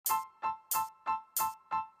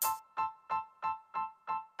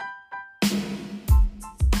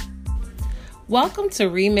Welcome to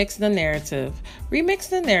Remix the Narrative. Remix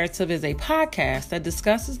the Narrative is a podcast that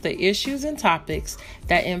discusses the issues and topics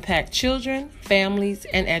that impact children, families,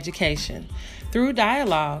 and education. Through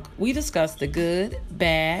dialogue, we discuss the good,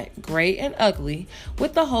 bad, great, and ugly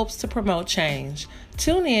with the hopes to promote change.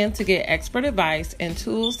 Tune in to get expert advice and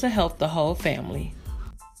tools to help the whole family.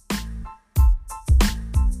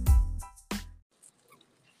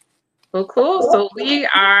 Well, cool. So we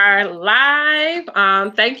are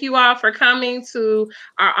live. Thank you all for coming to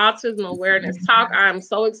our Autism Awareness Talk. I'm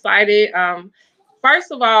so excited.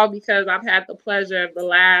 First of all, because I've had the pleasure of the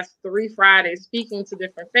last 3 Fridays speaking to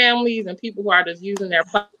different families and people who are just using their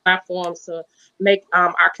platforms to make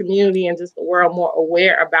our community and just the world more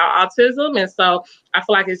aware about autism. And so I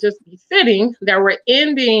feel like it's just befitting that we're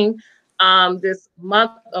ending this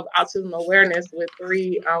month of autism awareness with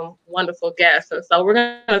 3 wonderful guests. And so we're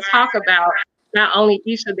going to talk about not only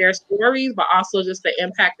each of their stories, but also just the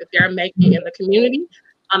impact that they're making in the community.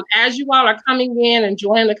 As you all are coming in and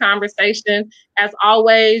joining the conversation, as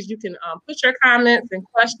always, you can put your comments and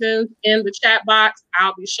questions in the chat box.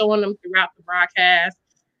 I'll be showing them throughout the broadcast.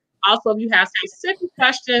 Also, if you have specific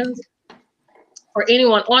questions for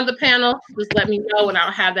anyone on the panel, just let me know and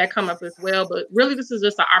I'll have that come up as well. But really, this is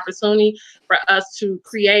just an opportunity for us to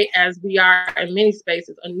create, as we are in many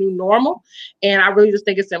spaces, a new normal. And I really just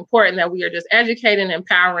think it's important that we are just educating and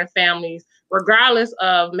empowering families, regardless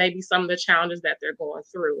of maybe some of the challenges that they're going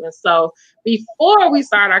through. And so before we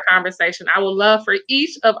start our conversation, I would love for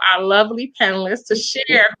each of our lovely panelists to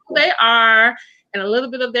share who they are and a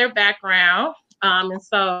little bit of their background. And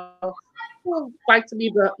so who would like to be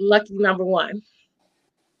the lucky number one?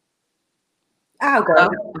 I'll go.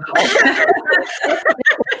 Okay,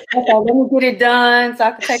 let me get it done so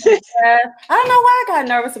I can take a breath. I don't know why I got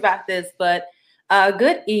nervous about this, but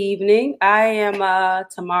good evening. I am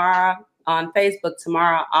Tamara on Facebook,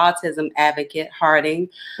 Tamara Autism Advocate Harding.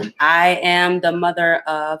 I am the mother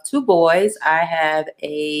of 2 boys. I have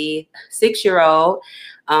a 6-year-old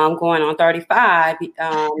going on 35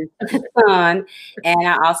 son, and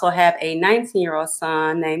I also have a 19-year-old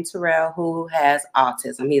son named Terrell who has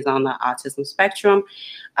autism. He's on the autism spectrum.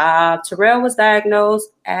 Terrell was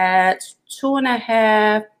diagnosed at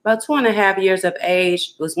 2.5 years of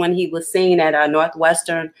age was when he was seen at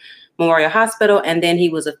Northwestern Memorial Hospital, and then he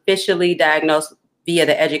was officially diagnosed via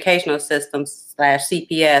the educational system /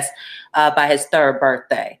 CPS by his 3rd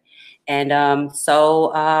birthday. And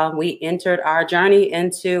so we entered our journey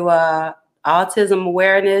into autism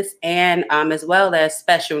awareness and as well as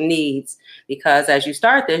special needs, because as you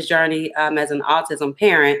start this journey as an autism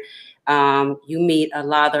parent, you meet a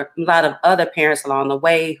lot of other parents along the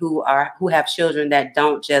way who have children that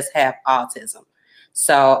don't just have autism.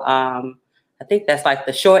 So I think that's like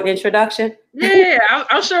the short introduction. Yeah,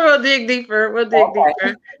 I'm sure we'll dig deeper.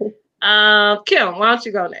 Deeper. Kim, why don't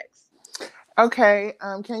you go next? Okay.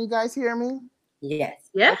 Can you guys hear me?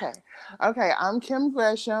 Yes. Yeah. Okay. I'm Kim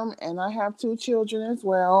Gresham, and I have 2 children as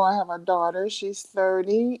well. I have a daughter. She's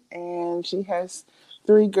 30, and she has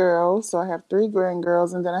 3 girls. So I have 3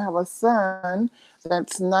 grandgirls, and then I have a son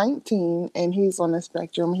that's 19, and he's on the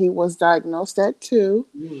spectrum. He was diagnosed at 2.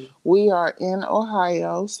 We are in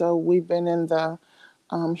Ohio, so we've been in the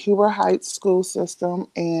Huber Heights school system,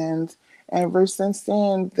 and ever since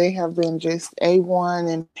then, they have been just A1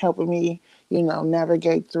 and helping me,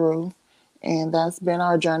 navigate through. And that's been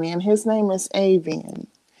our journey. And his name is Avian.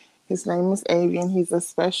 He's a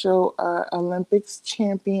Special Olympics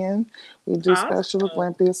champion. We do Special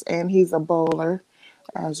Olympics, and he's a bowler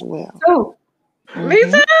as well. Oh, me too,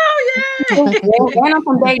 yeah. And I'm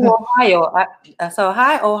from Dayton, Ohio. So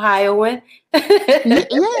hi, Ohioan.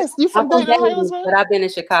 Yes, you from Dayton, Ohio as well? But I've been in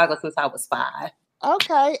Chicago since I was 5.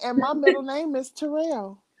 Okay, and my middle name is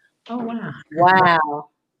Terrell. Oh, wow. Wow.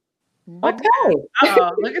 Okay.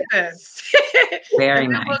 Oh, look at this. Very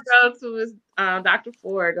nice. We'll go to Dr.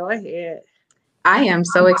 Ford. Go ahead. I am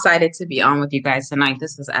so excited to be on with you guys tonight.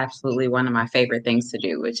 This is absolutely one of my favorite things to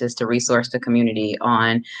do, which is to resource the community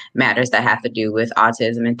on matters that have to do with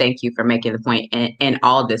autism. And thank you for making the point in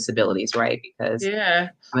all disabilities, right? Because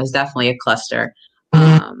it's definitely a cluster.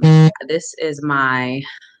 This is my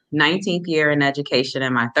 19th year in education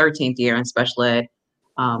and my 13th year in special ed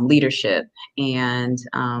leadership. And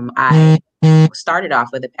I started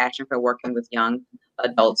off with a passion for working with young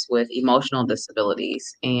adults with emotional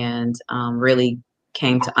disabilities, and really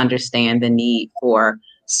came to understand the need for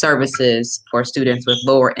services for students with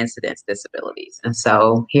lower incidence disabilities. And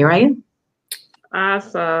so here I am.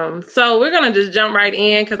 Awesome. So we're going to just jump right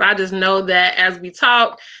in, because I just know that as we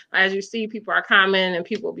talk, as you see, people are commenting and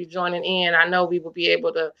people will be joining in. I know we will be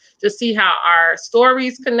able to just see how our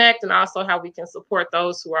stories connect and also how we can support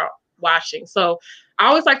those who are watching. So I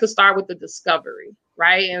always like to start with the discovery,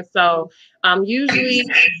 right? And so usually,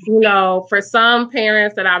 you know, for some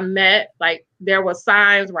parents that I met, like there were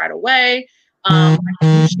signs right away. Like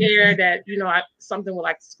you shared that, you know, something with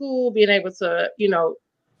like school, being able to, you know,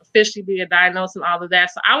 officially be diagnosed and all of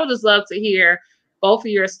that. So I would just love to hear both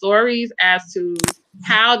of your stories as to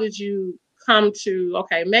how did you come to,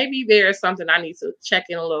 okay, maybe there's something I need to check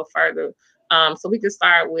in a little further. So we can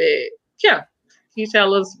start with Kim. Can you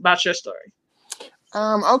tell us about your story?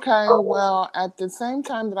 Okay, well, at the same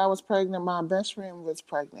time that I was pregnant, my best friend was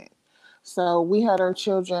pregnant. So we had our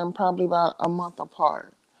children probably about a month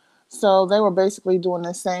apart. So they were basically doing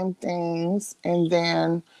the same things, and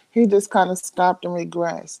then he just kind of stopped and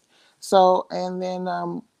regressed. So, and then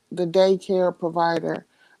the daycare provider,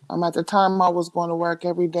 at the time I was going to work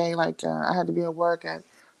every day, like I had to be at work at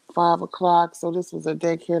 5 o'clock. So this was a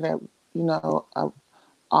daycare that, you know,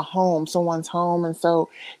 a home, someone's home. And so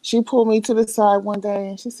she pulled me to the side one day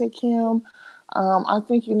and she said, Kim, I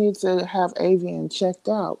think you need to have Avian checked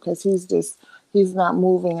out because he's not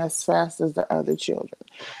moving as fast as the other children.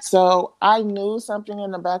 So I knew something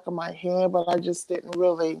in the back of my head, but I just didn't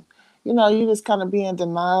really, you know, you just kind of be in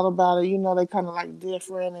denial about it. You know, they kind of like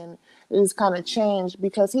different, and it just kind of changed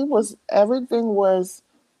because everything was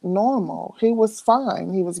normal. He was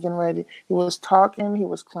fine. He was getting ready. He was talking. He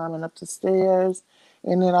was climbing up the stairs.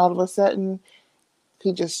 And then all of a sudden,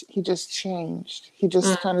 he just changed. He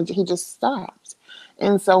just stopped.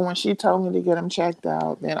 And so when she told me to get him checked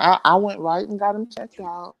out, then I went right and got him checked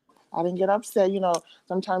out. I didn't get upset. You know,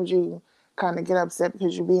 sometimes you kind of get upset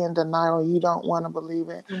because you be in denial. You don't want to believe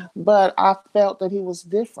it. But I felt that he was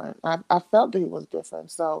different. I felt that he was different.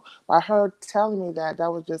 So by her telling me that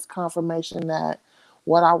was just confirmation that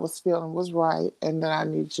what I was feeling was right and that I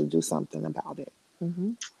needed to do something about it.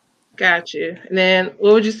 Mm-hmm. Got you. And then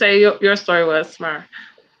what would you say your story was, Smar?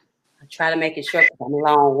 I try to make it short because I'm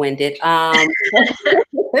long-winded.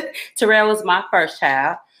 Terrell was my first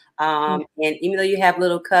child. And even though you have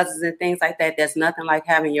little cousins and things like that, there's nothing like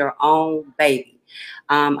having your own baby.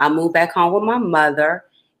 I moved back home with my mother,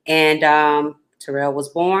 and Terrell was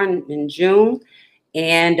born in June.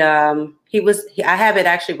 And I have it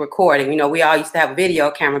actually recording. You know, we all used to have a video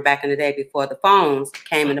camera back in the day before the phones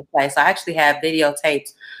came into play. So I actually have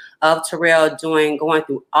videotapes of Terrell going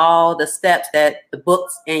through all the steps that the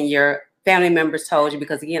books and your family members told you,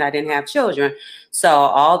 because again, I didn't have children. So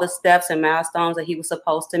all the steps and milestones that he was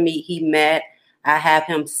supposed to meet, he met. I have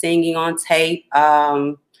him singing on tape.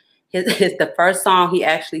 The first song he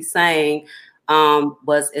actually sang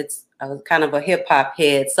was kind of a hip hop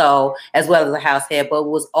head, so as well as a house head, but it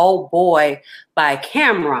was "Oh Boy" by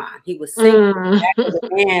Cameron. He was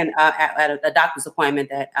singing at a doctor's appointment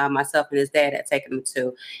that myself and his dad had taken him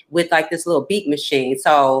to, with like this little beat machine.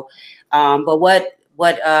 So, but what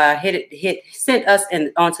sent us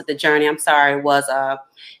onto the journey, I'm sorry, was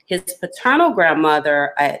his paternal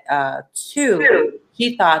grandmother at 2.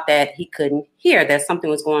 She thought that he couldn't hear, that something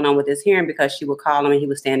was going on with his hearing, because she would call him and he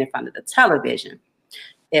would stand in front of the television.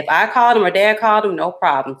 If I called him or dad called him, no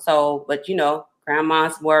problem. So, but you know,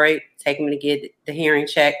 grandma's worried, take him to get the hearing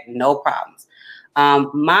check, no problems.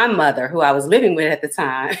 My mother, who I was living with at the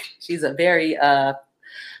time, she's a very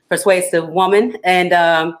persuasive woman,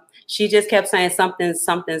 and she just kept saying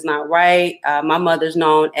something's not right. My mother's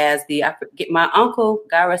known as my uncle,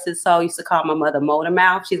 God rest his soul, used to call my mother Motor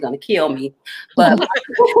Mouth. She's gonna kill me, but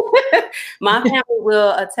my family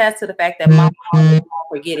will attest to the fact that my mom was known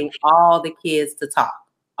for getting all the kids to talk.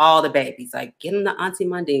 All the babies, like getting the Auntie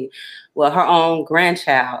Mundine. Well, her own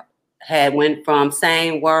grandchild had went from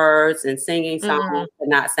saying words and singing songs to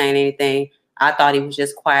not saying anything. I thought he was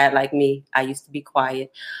just quiet like me. I used to be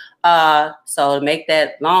quiet. So to make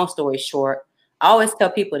that long story short, I always tell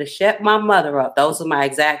people to shut my mother up. Those are my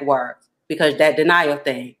exact words, because that denial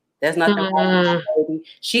thing, there's nothing wrong with my baby.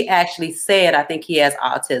 She actually said, I think he has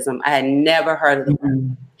autism. I had never heard of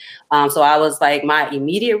the so I was like, my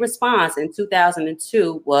immediate response in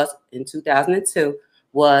 2002 was,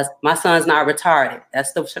 my son's not retarded.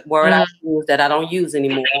 That's the word I use that I don't use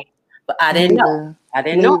anymore. But I didn't know. I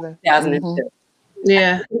didn't know in 2002.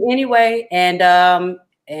 Yeah. Anyway, and I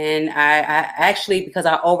actually, because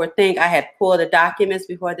I overthink, I had pulled the documents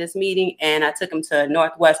before this meeting, and I took them to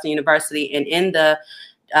Northwestern University, and in the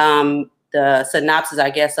synopsis, I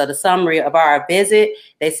guess, so the summary of our visit,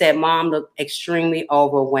 they said Mom looked extremely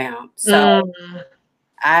overwhelmed. So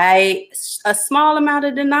a small amount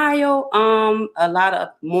of denial, a lot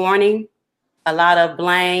of mourning, a lot of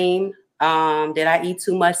blame, Did I eat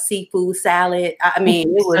too much seafood salad? I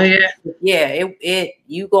mean, it was,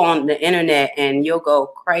 you go on the internet and you'll go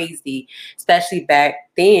crazy, especially back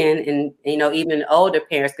then. And, even older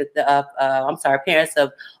parents, parents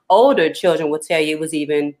of older children will tell you it was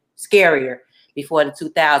even scarier before the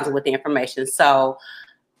 2000s with the information. So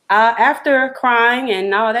after crying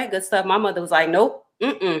and all that good stuff, my mother was like, nope,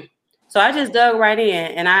 So I just dug right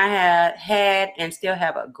in, and I had and still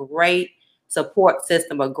have a great support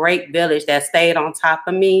system, a great village that stayed on top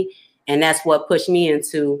of me. And that's what pushed me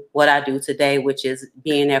into what I do today, which is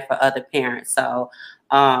being there for other parents. So,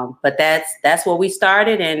 but that's where we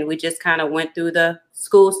started, and we just kind of went through the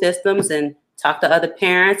school systems and talked to other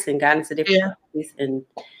parents and got into different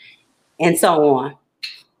and so on.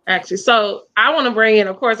 Actually, so I want to bring in,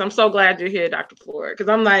 of course, I'm so glad you're here, Dr. Ford, because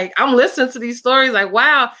I'm listening to these stories like,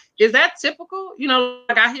 wow, is that typical?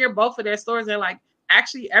 Like I hear both of their stories, they're like,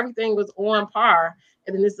 actually everything was on par,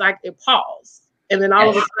 and then it's like it paused, and then all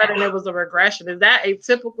of a sudden there was a regression. Is that a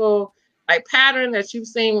typical pattern that you've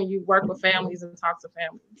seen when you work with families and talk to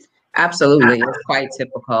families? Absolutely, it's quite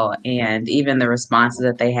typical, and even the responses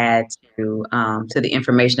that they had to the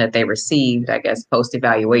information that they received, I guess, post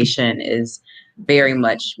evaluation is very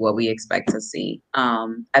much what we expect to see.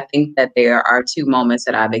 I think that there are two moments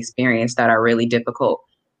that I've experienced that are really difficult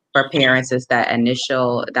for parents: is that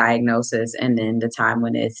initial diagnosis, and then the time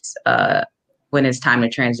when it's time to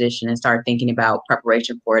transition and start thinking about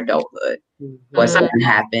preparation for adulthood. What's going to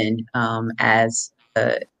happen as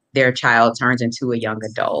their child turns into a young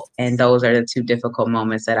adult. And those are the two difficult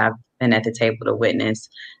moments that I've been at the table to witness.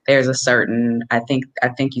 There's a certain, I think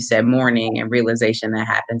you said, mourning and realization that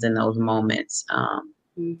happens in those moments.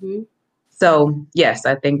 So yes,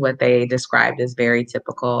 I think what they described is very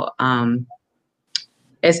typical.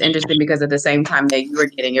 It's interesting because at the same time that you were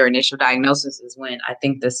getting your initial diagnosis is when I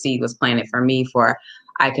think the seed was planted for me for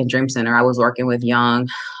Icon Dream Center. I was working with young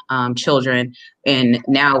children, and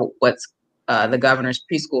now what's the governor's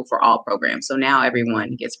preschool for all program. So now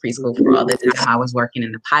everyone gets preschool for all. This is how I was working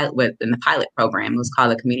in the pilot program. It was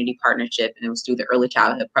called a community partnership, and it was through the early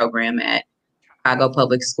childhood program at Chicago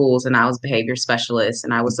Public Schools. And I was behavior specialist,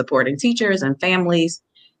 and I was supporting teachers and families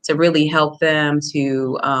to really help them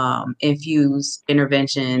to infuse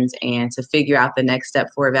interventions and to figure out the next step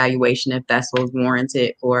for evaluation if that's what was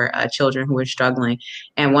warranted for children who were struggling.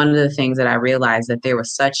 And one of the things that I realized that there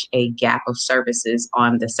was such a gap of services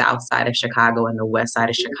on the south side of Chicago and the west side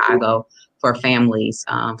of Chicago for families,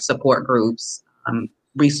 support groups,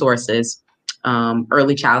 resources,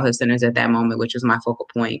 early childhood centers at that moment, which was my focal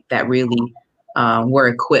point, that really were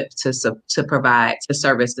equipped to provide to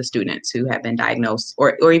service the students who have been diagnosed,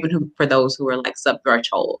 or even for those who were like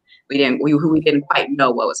sub-threshold. We didn't quite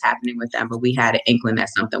know what was happening with them, but we had an inkling that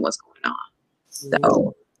something was going on.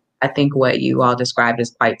 So I think what you all described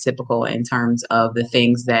is quite typical in terms of the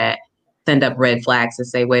things that send up red flags to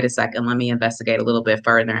say, wait a second, let me investigate a little bit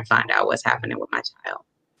further and find out what's happening with my child.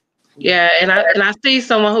 Yeah, and I see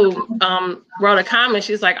someone who wrote a comment.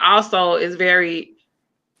 She's like, also is very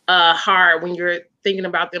hard when you're thinking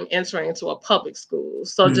about them entering into a public school.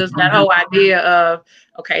 So just that whole idea of,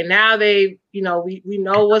 okay, now they, we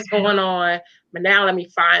know what's going on, but now let me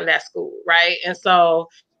find that school, right? And so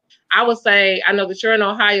I would say, I know that you're in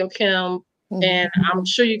Ohio, Kim, and I'm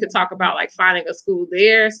sure you could talk about like finding a school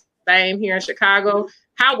there. Same here in Chicago.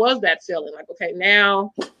 How was that feeling? Like, okay,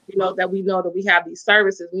 now that we know that we have these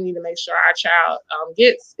services, we need to make sure our child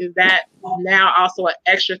gets. Is that now also an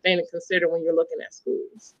extra thing to consider when you're looking at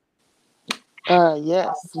schools?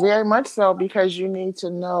 Yes, very much so, because you need to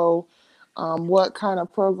know what kind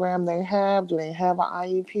of program they have. Do they have an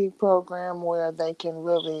IEP program where they can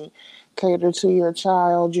really cater to your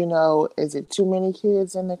child? Is it too many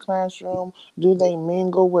kids in the classroom? Do they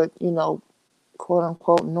mingle with, quote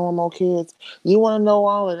unquote normal kids? You want to know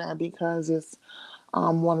all of that, because it's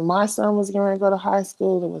when my son was going to go to high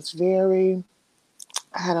school,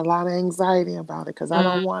 I had a lot of anxiety about it, because I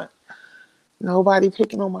don't want nobody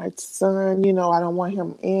picking on my son. I don't want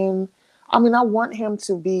him I want him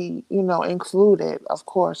to be, included, of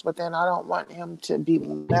course, but then I don't want him to be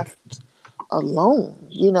left alone,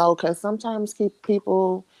 because sometimes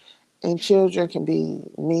people and children can be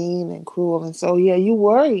mean and cruel. And so, yeah, you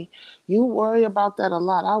worry about that a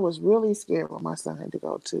lot. I was really scared when my son had to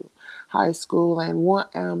go to high school.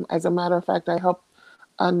 And as a matter of fact, I helped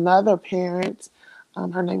another parent.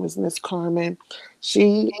 Her name is Miss Carmen.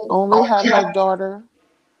 She only had her daughter.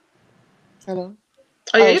 Hello.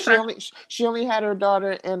 She only had her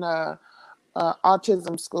daughter in a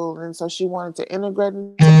autism school, and so she wanted to integrate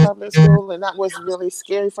into public school, and that was really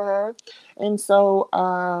scary for her. And so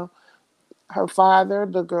her father,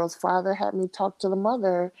 the girl's father, had me talk to the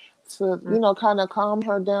mother to, you know, kind of calm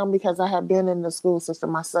her down because I had been in the school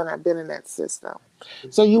system. My son had been in that system.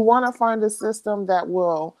 So you want to find a system that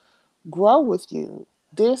will grow with you.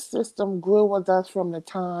 This system grew with us from the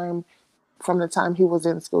time he was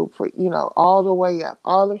in school, you know, all the way up.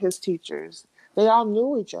 All of his teachers, they all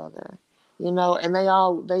knew each other, you know, and they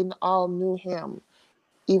all knew him,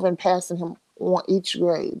 even passing him on each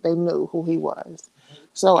grade. They knew who he was.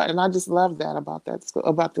 So, and I just love that about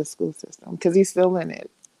the school system, because he's still in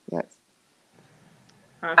it. Yes.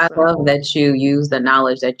 Awesome. I love that you use the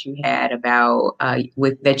knowledge that you had about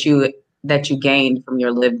that you gained from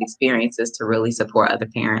your lived experiences to really support other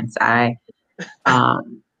parents. I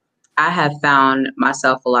have found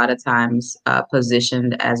myself a lot of times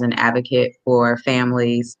positioned as an advocate for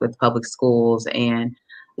families with public schools, and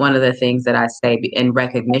one of the things that I say in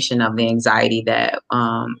recognition of the anxiety that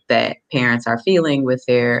that parents are feeling with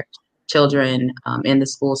their children in the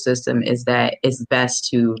school system is that it's best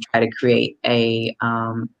to try to create a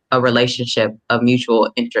relationship of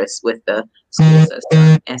mutual interest with the school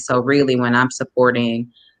system. And so really when I'm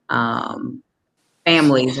supporting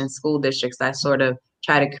families and school districts, I sort of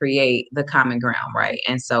try to create the common ground, right?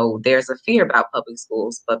 And so there's a fear about public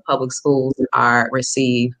schools, but public schools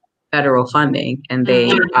receive federal funding, and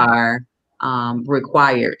they are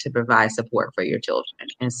required to provide support for your children.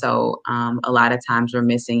 And so a lot of times we're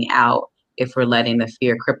missing out if we're letting the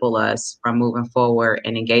fear cripple us from moving forward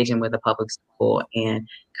and engaging with a public school and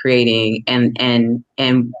creating and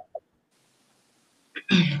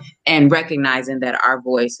recognizing that our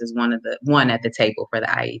voice is one at the table for the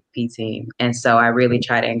IEP team. And so I really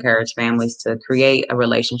try to encourage families to create a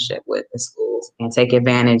relationship with the schools and take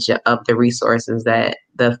advantage of the resources that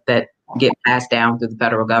get passed down through the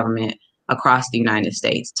federal government across the United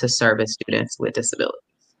States to service students with disabilities.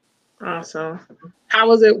 Awesome. How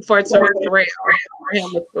was it for him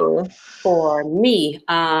with school? For me,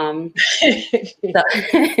 Right,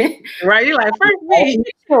 you're like, first me.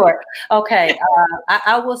 Sure. Okay.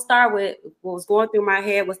 I will start with what was going through my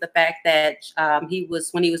head was the fact that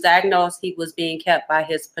when he was diagnosed, he was being kept by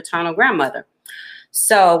his paternal grandmother.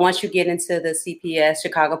 So once you get into the CPS,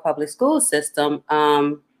 Chicago Public School System,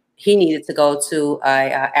 he needed to go to a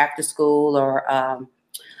after school or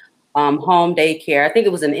home daycare. I think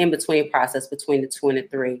it was an in-between process between the 2 and the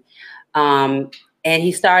 3. And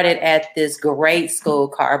he started at this great school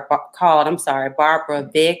called Barbara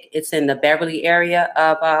Vick. It's in the Beverly area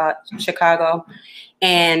of Chicago.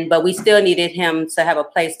 But we still needed him to have a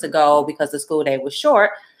place to go because the school day was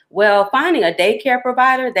short. Well, finding a daycare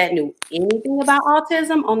provider that knew anything about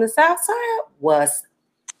autism on the South Side was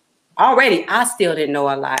already, I still didn't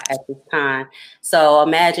know a lot at this time. So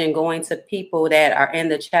imagine going to people that are in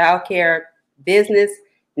the child care business,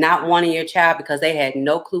 not wanting your child because they had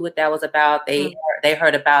no clue what that was about. They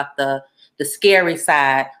heard about the scary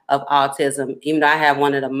side of autism, even though I have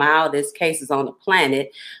one of the mildest cases on the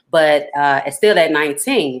planet, but it's still at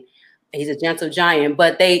 19. He's a gentle giant,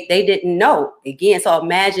 but they didn't know again. So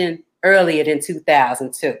imagine earlier than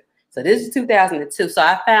 2002. So this is 2002. So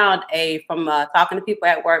I found from talking to people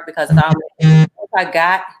at work, because once I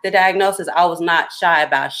got the diagnosis, I was not shy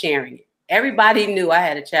about sharing it. Everybody knew I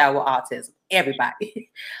had a child with autism. Everybody.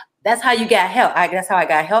 That's how you got help. That's how I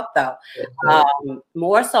got help, though.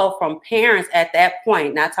 More so from parents at that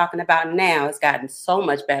point. Not talking about now. It's gotten so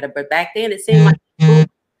much better. But back then, it seemed like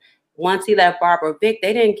once he left Barbara Vick,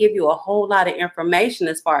 they didn't give you a whole lot of information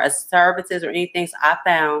as far as services or anything. So I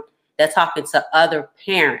found that talking to other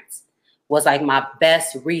parents was like my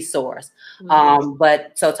best resource.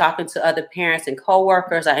 But so talking to other parents and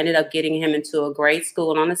coworkers, I ended up getting him into a great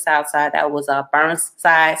school on the South Side. That was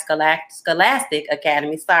Burnside Scholastic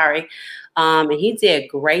Academy. And he did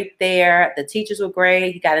great there. The teachers were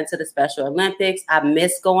great. He got into the Special Olympics. I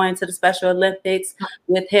missed going to the Special Olympics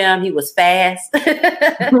with him. He was fast. He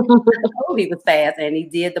was fast, and he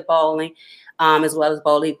did the bowling as well as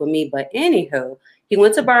bowling with me. But anywho, he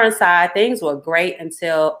went to Burnside. Things were great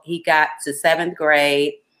until he got to 7th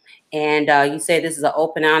grade. And you said this is an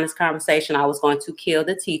open, honest conversation. I was going to kill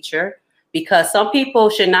the teacher, because some people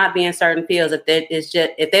should not be in certain fields if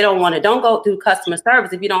they don't want to. Don't go through customer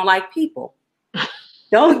service if you don't like people.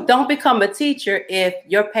 Don't become a teacher if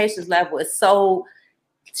your patience level is so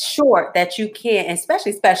short that you can't,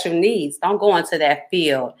 especially special needs. Don't go into that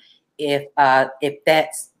field if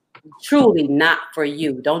that's truly not for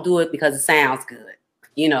you. Don't do it because it sounds good.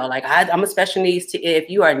 You know, like I'm a special needs if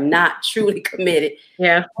you are not truly committed.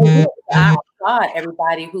 Yeah. I applaud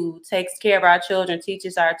everybody who takes care of our children,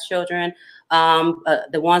 teaches our children.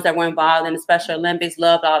 The ones that were involved in the Special Olympics,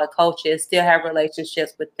 loved all the coaches, still have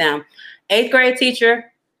relationships with them. 8th grade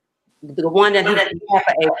teacher, the one that he didn't have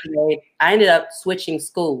for 8th grade, I ended up switching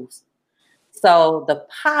schools. So the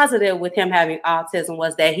positive with him having autism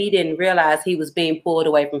was that he didn't realize he was being pulled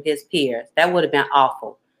away from his peers. That would have been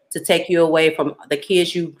awful, to take you away from the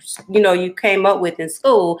kids you came up with in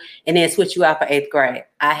school and then switch you out for 8th grade.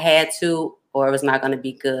 I had to, or it was not going to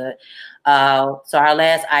be good. So our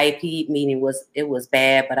last IEP meeting was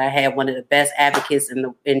bad, but I had one of the best advocates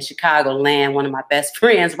in Chicagoland, one of my best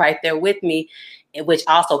friends right there with me, which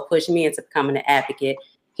also pushed me into becoming an advocate.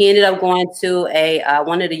 He ended up going to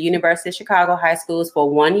one of the University of Chicago high schools for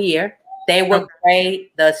 1 year. They were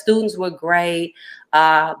great. The students were great.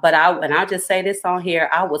 But I'll just say this on here.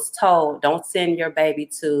 I was told, don't send your baby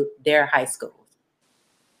to their high schools.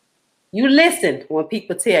 You listen when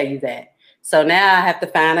people tell you that. So now I have to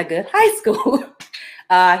find a good high school.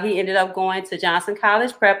 He ended up going to Johnson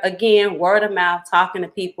College Prep. Again, word of mouth, talking to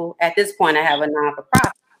people. At this point, I have a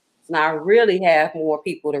non-for-profit. So now I really have more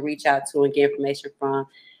people to reach out to and get information from.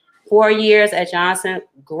 4 years at Johnson,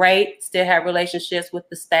 great. Still have relationships with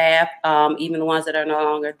the staff, even the ones that are no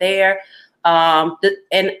longer there. And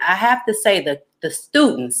I have to say the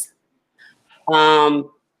students were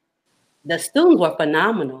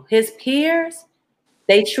phenomenal. His peers,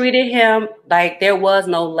 they treated him like there was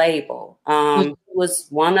no label. He was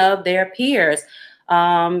one of their peers.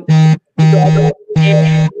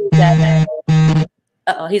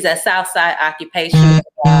 He's at Southside Occupation.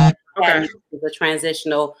 It's a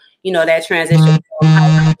transitional, that transition from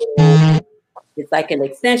high school. It's like an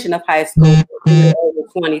extension of high school over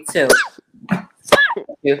 22.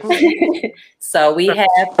 So we have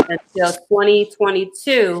until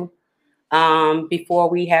 2022 before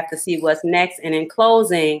we have to see what's next. And in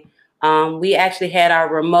closing, we actually had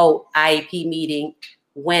our remote IEP meeting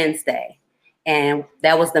Wednesday. And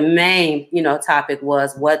that was the main, topic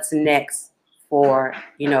was what's next for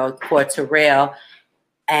Terrell.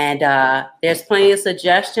 And there's plenty of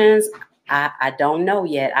suggestions. I don't know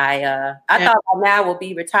yet. I thought by now I will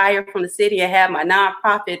be retired from the city and have my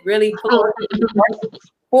nonprofit really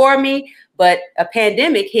for me, but a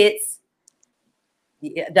pandemic hits.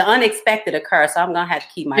 The unexpected occurs, so I'm gonna have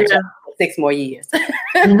to keep my job for 6 more years.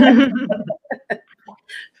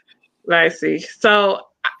 I see. So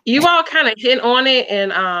you all kind of hit on it,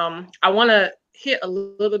 and I want to hit a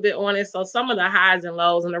little bit on it. So some of the highs and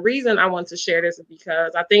lows, and the reason I want to share this is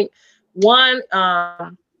because I think one,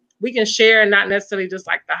 we can share not necessarily just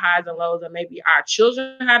like the highs and lows that maybe our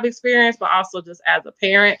children have experienced, but also just as a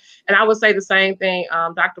parent. And I would say the same thing,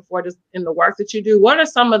 Dr. Ford, is in the work that you do. What are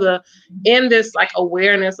some of in this like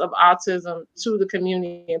awareness of autism to the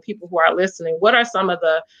community and people who are listening? What are some of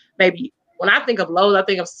the maybe, when I think of lows, I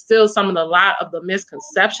think of still a lot of the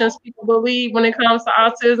misconceptions people believe when it comes to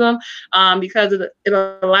autism, because it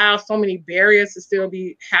allows so many barriers to still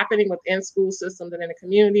be happening within school systems and in the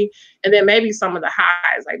community. And then maybe some of the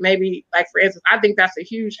highs, like for instance, I think that's a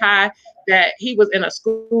huge high that he was in a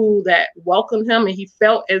school that welcomed him and he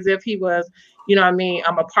felt as if he was, I'm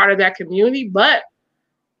a part of that community, but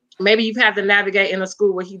maybe you've had to navigate in a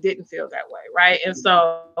school where he didn't feel that way, right? And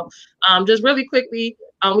so just really quickly,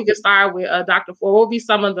 we can start with Dr. Ford. What will be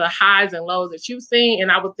some of the highs and lows that you've seen?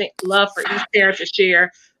 And I would love for each parent to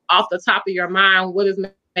share off the top of your mind what is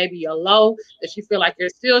maybe a low that you feel like you're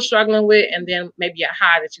still struggling with, and then maybe a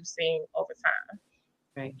high that you've seen over time.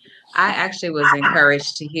 Right. I actually was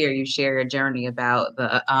encouraged to hear you share your journey about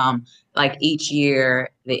the like each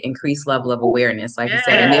year the increased level of awareness. Like you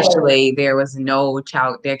said, initially there was no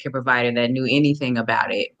child daycare provider that knew anything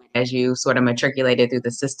about it. As you sort of matriculated through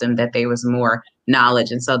the system, that there was more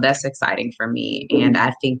knowledge, and so that's exciting for me. And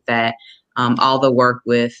I think that all the work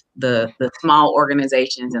with the small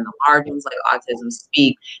organizations and the large ones like Autism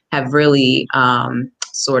Speak have really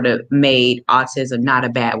sort of made autism not a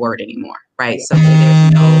bad word anymore, right? So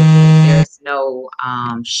there's no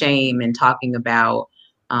shame in talking about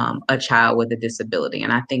a child with a disability,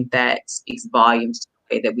 and I think that speaks volumes to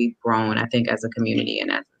the way that we've grown, I think, as a community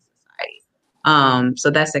and as a society.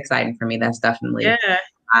 So that's exciting for me. That's definitely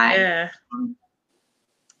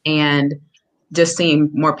and just seeing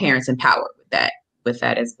more parents empowered with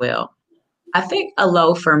that as well. I think a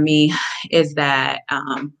low for me is that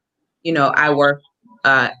I work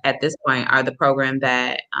at this point are the program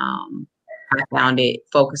that I found it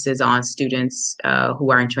focuses on students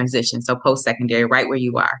who are in transition, so post-secondary, right where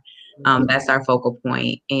you are. That's our focal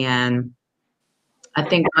point. And I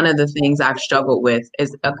think one of the things I've struggled with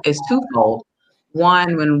is twofold.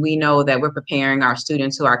 One, when we know that we're preparing our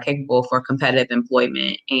students who are capable for competitive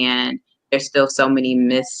employment, and there's still so many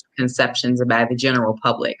misconceptions about the general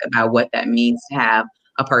public about what that means to have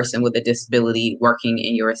a person with a disability working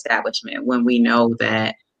in your establishment, when we know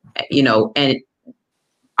that, and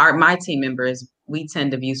my team members, we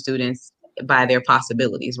tend to view students by their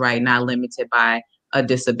possibilities, right? Not limited by a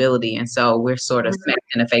disability. And so we're sort of smacked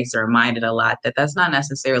in the face or reminded a lot that that's not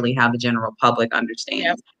necessarily how the general public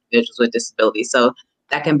understands individuals with disabilities. So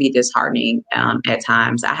that can be disheartening at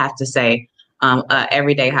times. I have to say,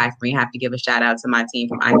 everyday high for me. I have to give a shout out to my team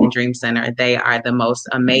from Icon Dream Center. They are the most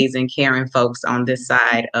amazing, caring folks on this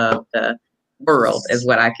side of the world, is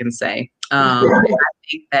what I can say. I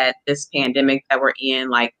think that this pandemic that we're in,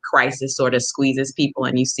 like crisis, sort of squeezes people,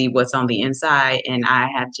 and you see what's on the inside. And I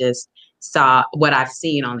have just saw what I've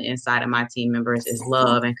seen on the inside of my team members is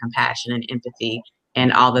love and compassion and empathy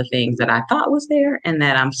and all the things that I thought was there and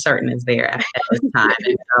that I'm certain is there at this time.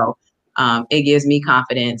 And so it gives me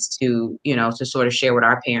confidence to, to sort of share with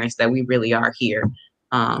our parents that we really are here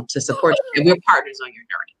to support you. We're partners on your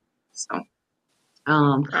journey. So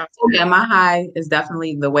yeah, my high is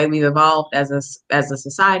definitely the way we've evolved as a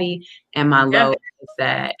society, and my low is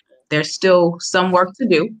that there's still some work to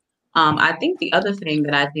do. I think the other thing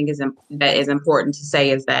that I think is important to say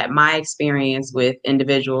is that my experience with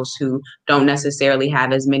individuals who don't necessarily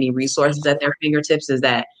have as many resources at their fingertips is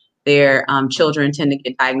that their children tend to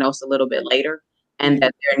get diagnosed a little bit later, and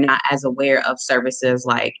that they're not as aware of services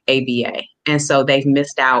like ABA. And so they've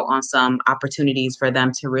missed out on some opportunities for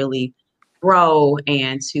them to really grow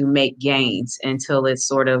and to make gains until it's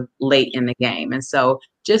sort of late in the game. And so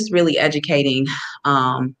just really educating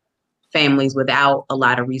families without a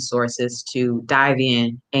lot of resources to dive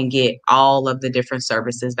in and get all of the different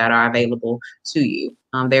services that are available to you.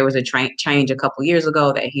 There was a change a couple years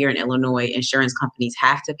ago that here in Illinois, insurance companies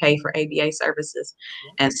have to pay for ABA services.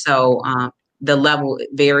 And so the level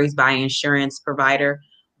varies by insurance provider,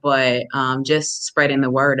 but just spreading the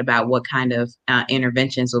word about what kind of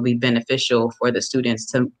interventions will be beneficial for the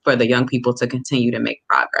students, for the young people to continue to make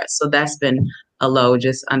progress. So that's been a low,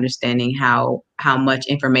 just understanding how much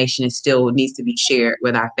information still needs to be shared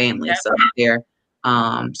with our families so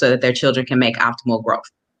that their children can make optimal growth.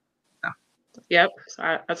 So. Yep,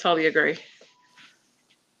 I totally agree.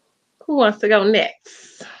 Who wants to go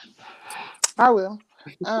next? I will.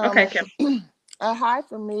 Okay, Kim. A high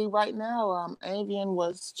for me right now, Avian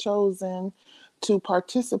was chosen to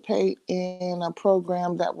participate in a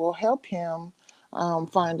program that will help him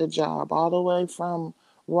find a job, all the way from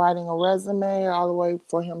writing a resume, all the way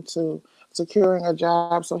for him to securing a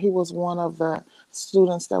job. So he was one of the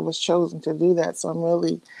students that was chosen to do that. So I'm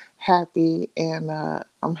really happy, and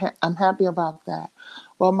I'm happy about that.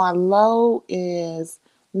 Well, my low is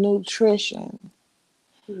nutrition.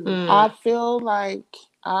 I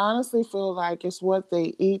honestly feel like it's what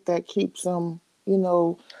they eat that keeps them,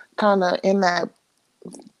 kind of in that,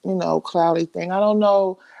 cloudy thing. I don't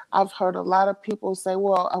know. I've heard a lot of people say,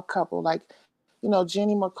 well, a couple, like,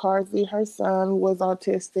 Jenny McCarthy, her son was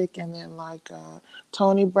autistic, and then like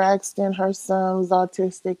Toni Braxton, her son was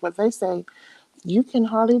autistic, but they say you can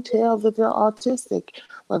hardly tell that they're autistic.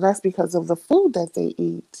 Well, that's because of the food that they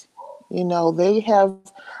eat.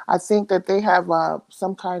 I think that they have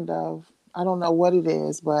some kind of, I don't know what it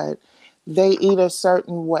is, but they eat a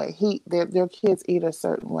certain way. Their kids eat a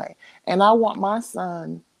certain way. And I want my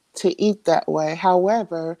son to eat that way.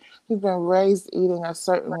 However, he's been raised eating a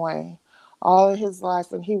certain way all of his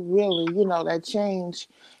life. And he really, that change,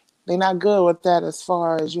 they're not good with that as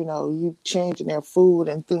far as, you changing their food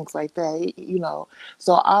and things like that,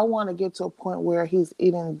 So I want to get to a point where he's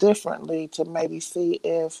eating differently to maybe see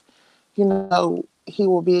if, he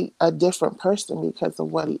will be a different person because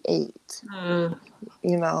of what he ate.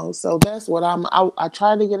 So that's what I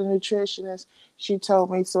tried to get a nutritionist. She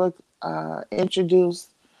told me to introduce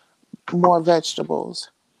more vegetables.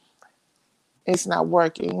 It's not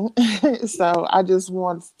working. So I just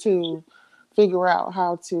want to figure out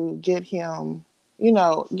how to get him,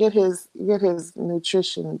 get his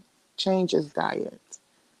nutrition, change his diet.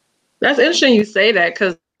 That's interesting you say that,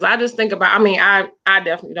 because I just think about, I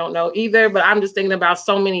definitely don't know either, but I'm just thinking about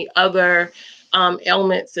so many other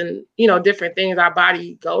ailments and, different things our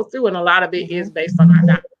body go through. And a lot of it is based on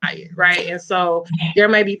our diet, right? And so there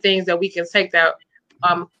may be things that we can take that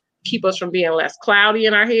keep us from being less cloudy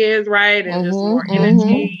in our heads, right? And just more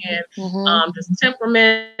energy and just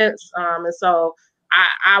temperaments. And so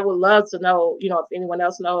I would love to know, if anyone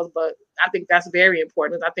else knows, but I think that's very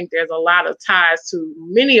important. I think there's a lot of ties to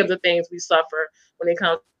many of the things we suffer when it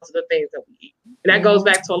comes to the things that we eat. And that goes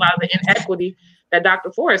back to a lot of the inequity that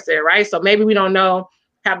Dr. Forrest said, right? So maybe we don't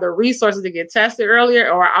have the resources to get tested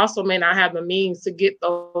earlier, or also may not have the means to get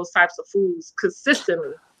those types of foods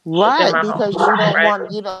consistently, Right, my because home. you don't Right.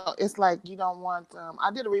 want, it's like you don't want. I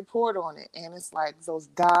did a report on it, and it's like those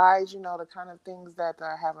dyes, the kind of things that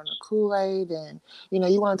are having the Kool-Aid, and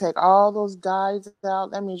you want to take all those dyes out.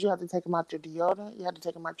 That means you have to take them out your deodorant, you have to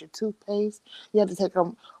take them out your toothpaste, you have to take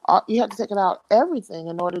them, you have to take it out everything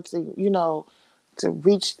in order to, to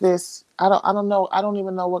reach this. I don't know. I don't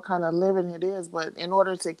even know what kind of living it is, but in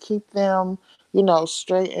order to keep them,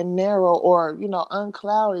 straight and narrow, or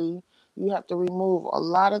uncloudy, you have to remove a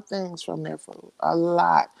lot of things from their food, a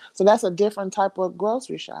lot. So that's a different type of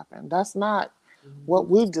grocery shopping. That's not what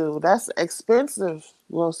we do. That's expensive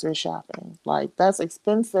grocery shopping. Like, that's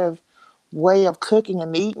expensive way of cooking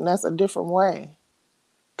and eating. That's a different way,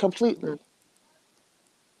 completely.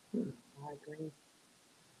 I agree.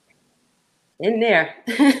 In there.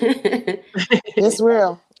 It's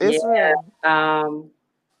real. It's Yeah. real.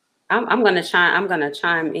 I'm gonna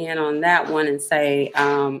chime in on that one and say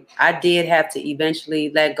I did have to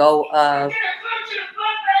eventually let go of.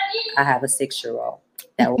 I have a 6-year-old.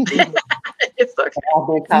 That will be. It's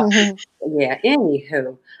okay. Yeah.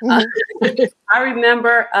 Anywho, I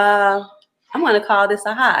remember. I'm gonna call this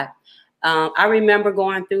a high. I remember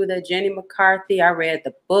going through the Jenny McCarthy. I read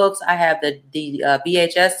the books. I have the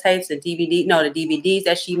VHS tapes and the DVDs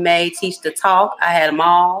that she made, Teach to Talk. I had them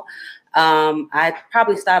all. I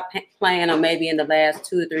probably stopped playing them maybe in the last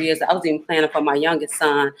 2 or 3 years. I was even playing them for my youngest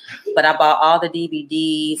son, but I bought all the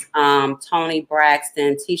DVDs. Toni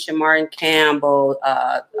Braxton, Tisha Martin Campbell.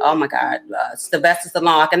 Oh my God, Sylvester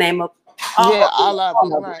Stallone. I can name up. I love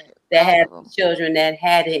it. Right. That had children that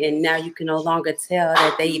had it, and now you can no longer tell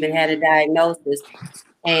that they even had a diagnosis.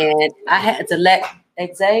 And I had to let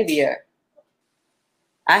Xavier.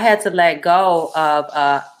 I had to let go of.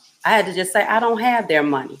 I had to just say, I don't have their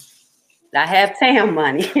money. I have Tam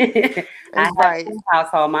money. I have right.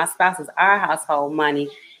 household. My spouse is our household money,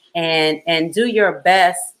 and do your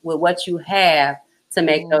best with what you have to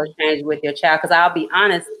make those changes with your child. Because I'll be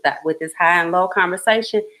honest, that with this high and low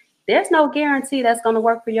conversation, there's no guarantee that's going to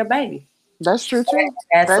work for your baby. That's true too.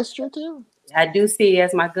 That's true too. I do see,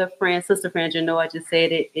 as my good friend, sister friend Janoa just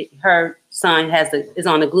said, her son is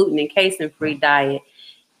on a gluten and casein free diet.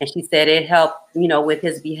 And she said it helped, with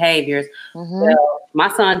his behaviors. Well, my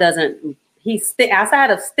son doesn't,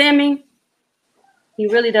 outside of stimming, he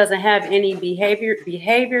really doesn't have any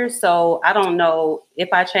behavior. So I don't know if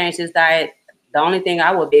I change his diet. The only thing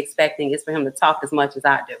I would be expecting is for him to talk as much as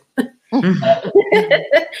I do.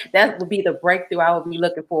 That would be the breakthrough I would be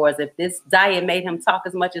looking for, is if this diet made him talk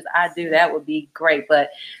as much as I do, that would be great. But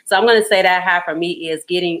so I'm going to say that high for me is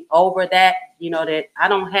getting over that, that I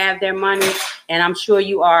don't have their money, and I'm sure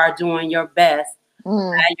you are doing your best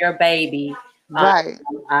by your baby. Right.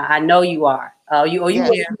 I know you are. You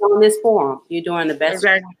on this forum. You're doing the best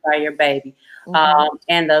by your baby.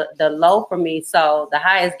 And the low for me, so the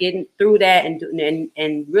high is getting through that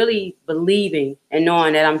and really believing and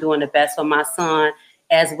knowing that I'm doing the best for my son,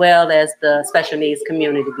 as well as the special needs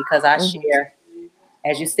community, because I share,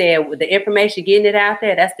 as you said, with the information, getting it out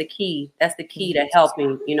there, that's the key. That's the key to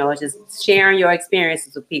helping, it's just sharing your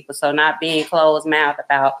experiences with people. So not being closed mouth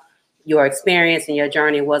about your experience and your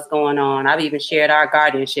journey, what's going on. I've even shared our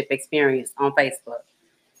guardianship experience on Facebook.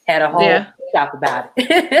 Had a whole talk about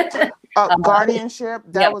it. Guardianship,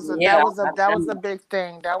 that was a big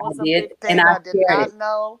thing. That was a big thing. I did not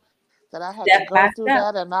know that I had to go through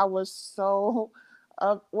that, and I was so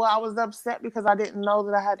I was upset because I didn't know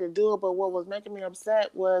that I had to do it. But what was making me upset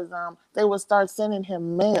was they would start sending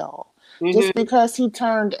him mail just because he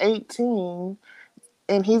turned 18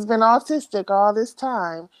 and he's been autistic all this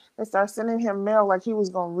time. They start sending him mail like he was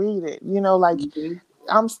gonna read it,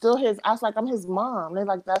 I'm still I'm his mom. They're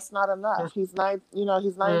like, that's not enough. He's 19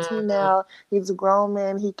 now. He's a grown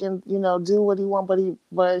man. He can, do what he wants,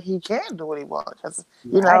 but he can't do what he wants.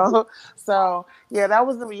 So that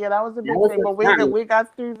was the big thing. But we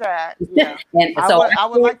got through that. Yeah. And so I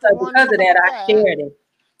would like to because of that, I shared it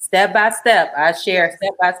step by step. I shared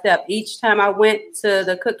step by step. Each time I went to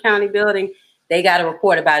the Cook County building, they got a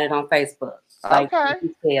report about it on Facebook.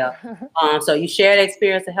 So you share the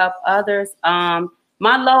experience to help others.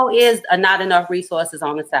 My low is not enough resources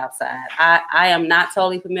on the South Side. I am not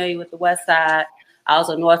totally familiar with the West Side. I was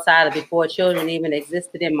on the North Side before children even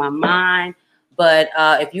existed in my mind. But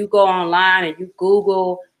if you go online and you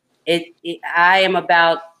Google it, I am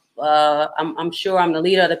about, I'm sure I'm the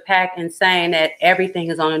leader of the pack in saying that everything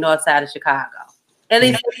is on the North Side of Chicago. At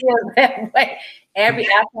least it feels that way.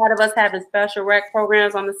 Outside of us having special rec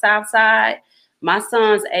programs on the South Side, my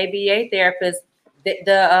son's ABA therapist,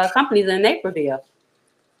 the company's in Naperville.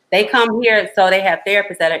 they come here, so they have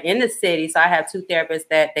therapists that are in the city. So I have 2 therapists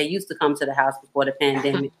that they used to come to the house before the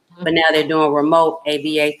pandemic, but now they're doing remote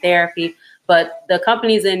ABA therapy. But the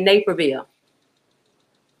company's in Naperville.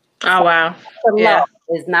 Oh, wow. Yeah.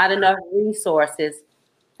 There's not enough resources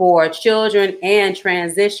for children and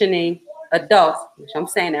transitioning adults, which I'm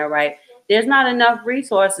saying that right. There's not enough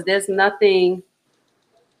resources. There's nothing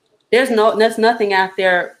out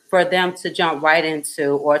there for them to jump right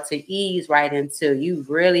into or to ease right into. You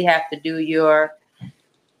really have to do your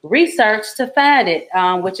research to find it,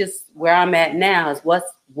 which is where I'm at now, is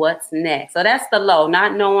what's next. So that's the low,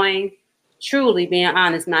 not knowing, truly being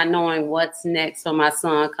honest, not knowing what's next for my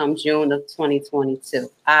son come June of 2022.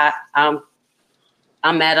 I'm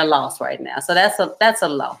at a loss right now. So that's a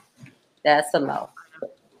low. That's a low.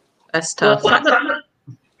 That's tough. Well,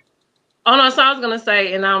 oh no, so I was gonna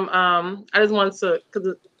say, and I just wanted to, because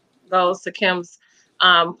it goes to Kim's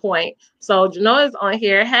point. So Janoa's on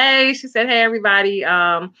here. Hey, she said, hey everybody.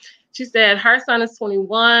 She said her son is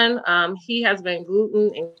 21. He has been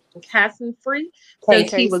gluten and casein free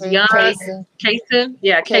since he was young.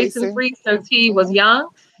 Casein free since he was young.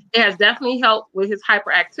 It has definitely helped with his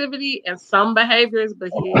hyperactivity and some behaviors,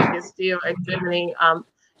 but he is still exhibiting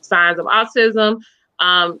signs of autism.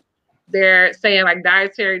 They're saying like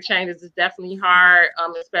dietary changes is definitely hard,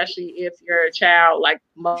 especially if your child, like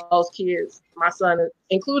most kids, my son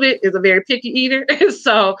included, is a very picky eater.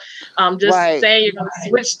 So just saying you're going to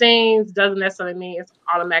switch things doesn't necessarily mean it's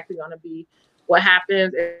automatically going to be what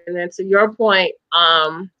happens. And then to your point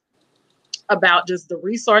about just the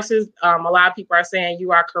resources, a lot of people are saying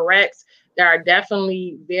you are correct. There are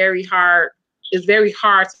definitely it's very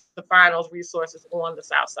hard to find those resources on the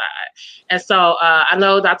South Side. And so I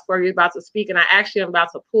know Dr. Fergie is about to speak, and I actually am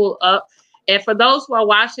about to pull up. And for those who are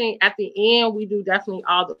watching, at the end, we do definitely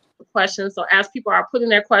all the questions. So as people are putting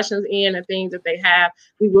their questions in and things that they have,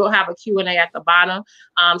 we will have a Q&A at the bottom,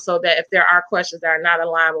 so that if there are questions that are not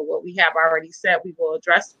aligned with what we have already said, we will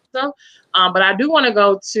address them. But I do want to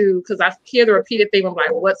go to, because I hear the repeated theme of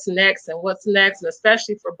like, what's next, and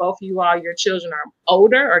especially for both of you all, your children are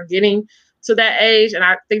older or getting to that age. And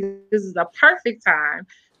I think this is a perfect time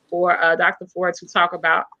for Dr. Ford to talk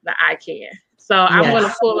about the ICANN. So I'm going to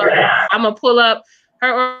pull up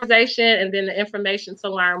her organization and then the information to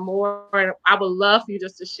learn more. And I would love for you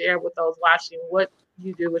just to share with those watching what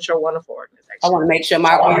you do with your wonderful organization. I want to make sure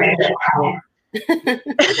my I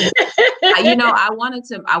wanted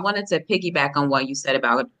to piggyback on what you said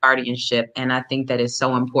about guardianship. And I think that it's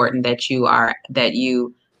so important that you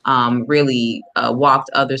really walked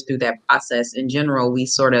others through that process. In general, we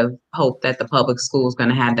sort of hope that the public school is going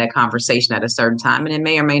to have that conversation at a certain time, and it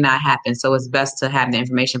may or may not happen. So it's best to have the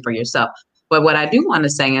information for yourself. But what I do want to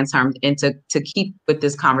say to keep with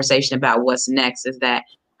this conversation about what's next is that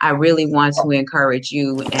I really want to encourage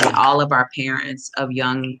you and all of our parents of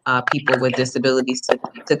young people with disabilities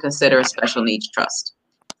to consider a special needs trust.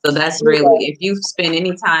 So that's really, if you spend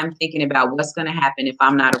any time thinking about what's going to happen if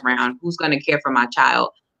I'm not around, who's going to care for my child,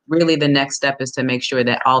 really the next step is to make sure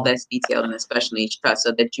that all that's detailed in a special needs trust,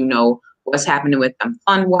 so that you know what's happening with them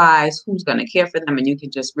fund-wise, who's going to care for them, and you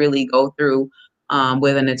can just really go through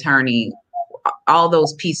with an attorney all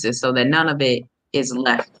those pieces, so that none of it is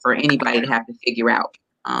left for anybody to have to figure out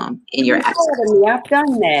in your absence. I've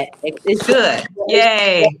done that. It's good.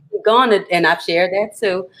 Yay. Gone, and I've shared that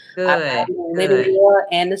too. Good. Living Law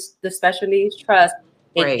and the Special Needs Trust.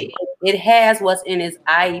 It has what's in its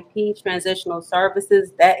IEP, transitional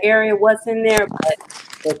services. That area, what's in there, but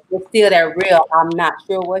it's still that real. I'm not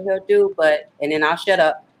sure what he'll do, and then I'll shut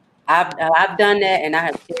up. I've done that, and I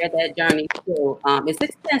have shared that journey too. It's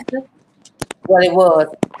expensive. Well, it was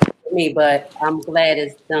for me, but I'm glad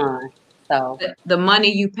it's done. So the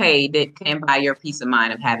money you paid that can buy your peace of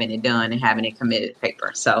mind of having it done and having it committed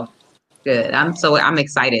paper. So good. I'm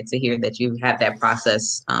excited to hear that you have that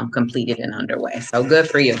process completed and underway. So good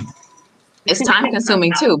for you. It's time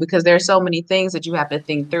consuming too, because there's so many things that you have to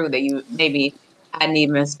think through that you maybe hadn't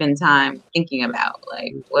even spent time thinking about.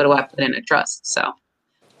 Like, what do I put in a trust? So,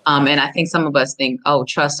 and I think some of us think, oh,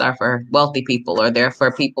 trusts are for wealthy people, or they're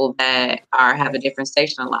for people that have a different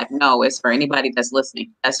station in life. No, it's for anybody that's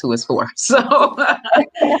listening. That's who it's for. So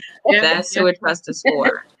that's who a trust is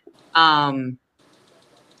for.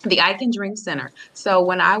 The I Can Dream Center. So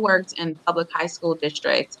when I worked in public high school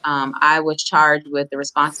district, I was charged with the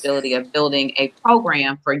responsibility of building a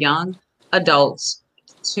program for young adults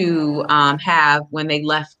to have when they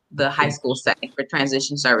left the high school setting for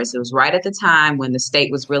transition service. It was right at the time when the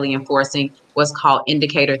state was really enforcing what's called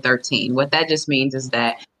Indicator 13. What that just means is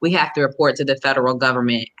that we have to report to the federal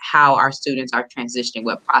government how our students are transitioning,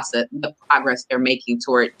 what progress they're making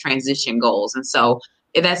toward transition goals. And so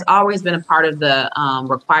that's always been a part of the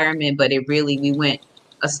requirement, but we went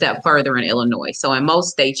a step further in Illinois. So in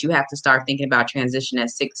most states, you have to start thinking about transition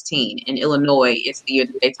at 16. In Illinois, it's the year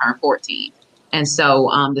that they turn 14. And so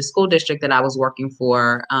the school district that I was working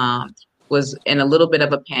for was in a little bit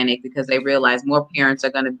of a panic because they realized more parents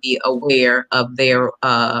are going to be aware of their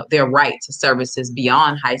right to services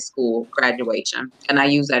beyond high school graduation. And I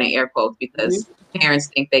use that in air quotes because parents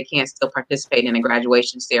think they can't still participate in a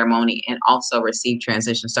graduation ceremony and also receive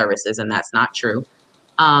transition services, and that's not true.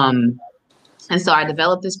 And so I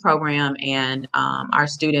developed this program, and our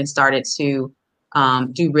students started to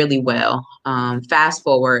do really well. Fast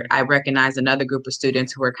forward, I recognized another group of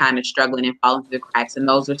students who were kind of struggling and falling through the cracks, and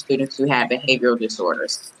those were students who had behavioral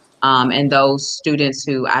disorders. And those students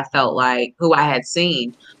who I felt like, who I had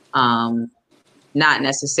seen, not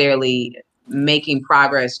necessarily making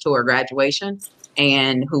progress toward graduation,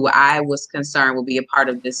 and who I was concerned would be a part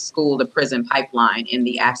of this school to prison pipeline in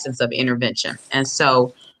the absence of intervention. And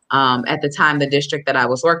so at the time, the district that I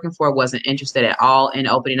was working for wasn't interested at all in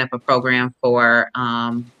opening up a program for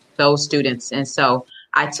those students. And so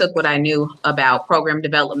I took what I knew about program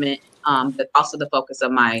development, but also the focus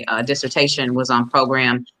of my dissertation was on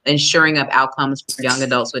program ensuring of outcomes for young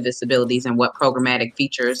adults with disabilities and what programmatic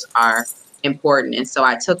features are important. And so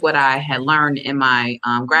I took what I had learned in my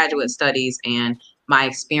graduate studies and my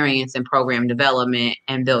experience in program development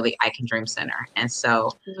and built the I Can Dream Center. And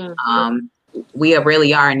so we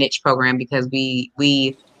really are a niche program because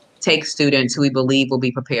we take students who we believe will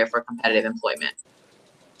be prepared for competitive employment.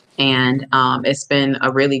 And it's been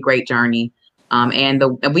a really great journey. And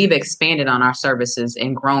we've expanded on our services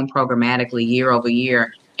and grown programmatically year over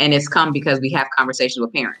year. And it's come because we have conversations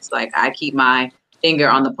with parents. Like I keep my finger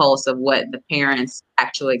on the pulse of what the parents'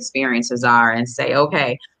 actual experiences are and say,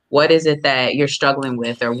 okay, what is it that you're struggling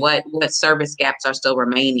with, or what service gaps are still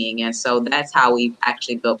remaining? And so that's how we've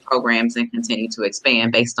actually built programs and continue to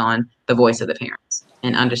expand based on the voice of the parents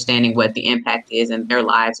and understanding what the impact is in their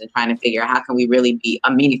lives and trying to figure out how can we really be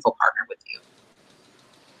a meaningful partner with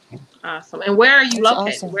you. Awesome. And where are you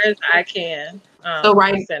located? Awesome. Where's ICANN?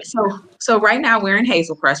 So right now we're in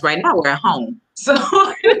Hazel Crest. Right now we're at home. So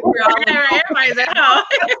we're all everybody's at home.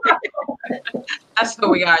 That's where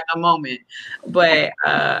we are at the moment. But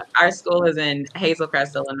our school is in Hazel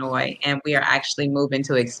Crest, Illinois, and we are actually moving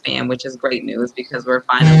to expand, which is great news because we're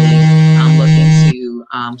finally looking to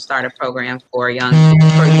start a program for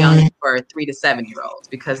 3 to 7 year olds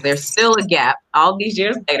because there's still a gap all these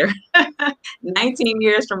years later, 19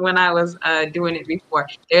 years from when I was doing it before.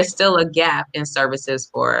 There's still a gap in services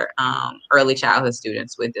for early childhood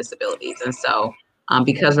students with disabilities. And so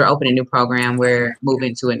because we're opening a new program, we're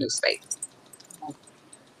moving to a new space.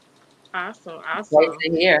 Awesome. Great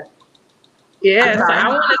to hear. Yeah, so I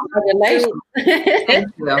want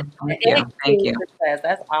to thank you.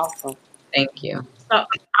 That's awesome. Thank you. So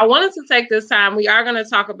I wanted to take this time. We are going to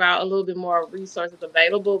talk about a little bit more resources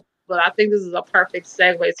available, but I think this is a perfect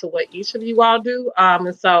segue to what each of you all do.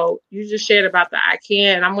 And so you just shared about the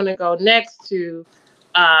ICANN, and I'm going to go next to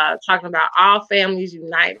talking about All Families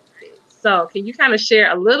United. So can you kind of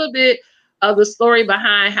share a little bit of the story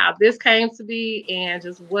behind how this came to be and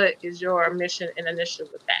just what is your mission and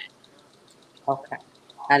initiative with that? Okay.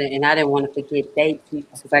 I didn't want to forget dates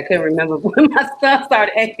because I couldn't remember when my son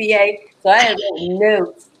started FBA, so I had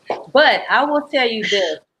notes. But I will tell you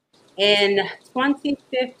this. In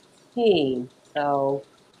 2015, so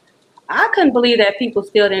I couldn't believe that people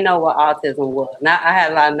still didn't know what autism was. Now, I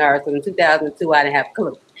had a lot of nerves. In 2002, I didn't have a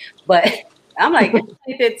clue. But I'm like, in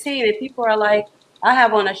 2015, and people are like, I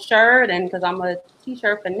have on a shirt, and because I'm a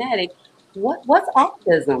t-shirt fanatic, what's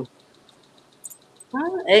autism?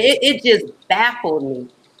 It just baffled me.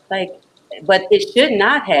 Like, but it should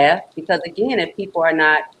not have, because again, if people are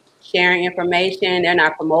not sharing information, they're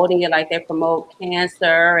not promoting it like they promote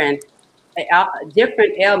cancer and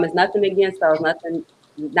different ailments, nothing against those, not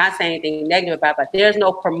saying anything negative about it, but there's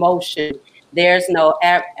no promotion, there's no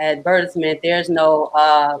advertisement, there's no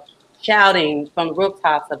shouting from the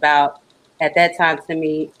rooftops about, at that time to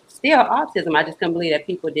me, still autism. I just couldn't believe that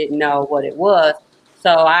people didn't know what it was.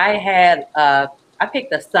 So I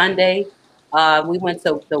picked a Sunday. We went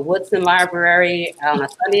to the Woodson Library on a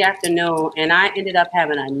Sunday afternoon, and I ended up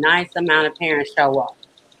having a nice amount of parents show up,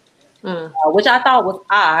 which I thought was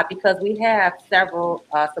odd because we have several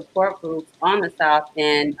support groups on the South,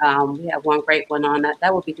 and we have one great one on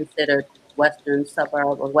that would be considered Western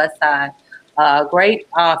suburb or West Side. Great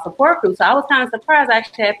support group. So I was kind of surprised I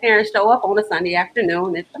actually had parents show up on a Sunday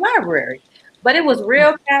afternoon at the library. But it was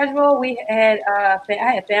real casual. We had I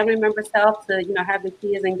had family members help to, have the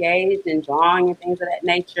kids engaged in drawing and things of that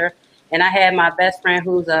nature. And I had my best friend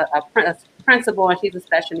who's a principal and she's a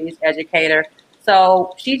special needs educator.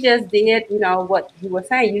 So she just did, you know, what you were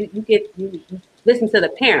saying. You listen to the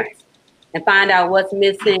parents and find out what's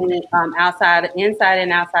missing inside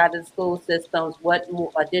and outside of the school systems, what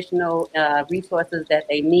additional resources that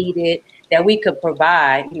they needed that we could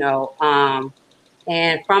provide, you know.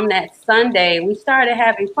 And from that Sunday, we started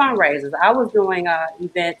having fundraisers. I was doing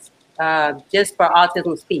events just for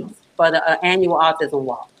Autism Speaks, for the annual Autism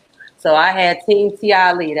Walk. So I had Team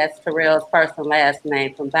T.I. Lee, that's Terrell's first and last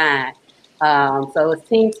name combined. So it's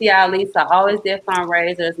Team T.I. Lee, so I always did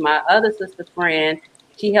fundraisers. My other sister friend,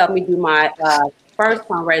 she helped me do my first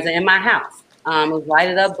fundraiser in my house. It was Light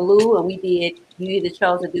It Up Blue, and you either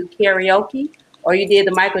chose to do karaoke or you did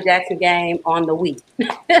the Michael Jackson game on the Wii.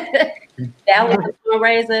 That was a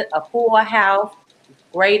fundraiser, a full house,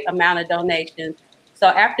 great amount of donations. So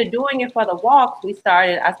after doing it for the walks,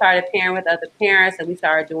 I started pairing with other parents, and we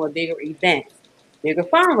started doing bigger events, bigger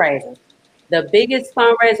fundraisers. The biggest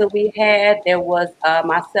fundraiser we had, there was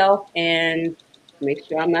myself and, make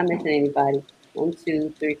sure I'm not missing anybody, 1,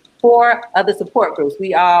 2, 3, 4 other support groups.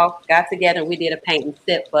 We all got together and we did a paint and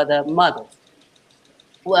sip for the mothers.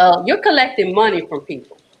 Well, you're collecting money from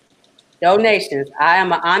people, donations. I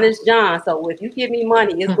am an honest John, so if you give me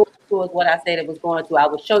money, it's going towards what I said it was going to. I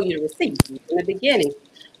will show you the receipts in the beginning.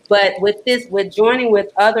 But with joining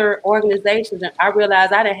with other organizations, I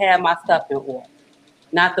realized I didn't have my stuff in order,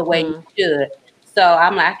 not the way you should. So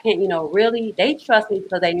I'm like, I can't, you know, really, they trust me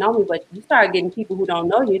because they know me, but you start getting people who don't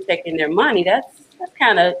know you taking their money, that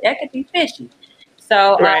could be fishy.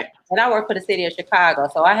 So, right. And I work for the city of Chicago,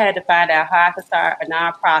 so I had to find out how I could start a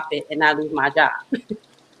nonprofit and not lose my job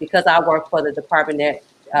because I work for the department that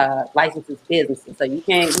licenses businesses. So you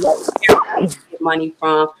can't get money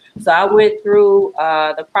from. So I went through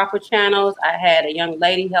the proper channels. I had a young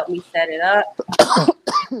lady help me set it up.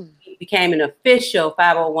 It became an official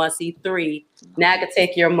 501c3. Now I can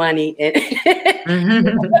take your money and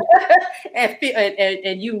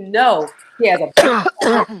and you know he has a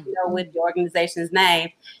with the organization's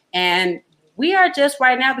name. And we are just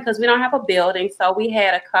right now, because we don't have a building, so we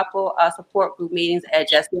had a couple support group meetings at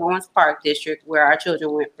Jesse Owens Park District where our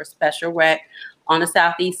children went for special rec on the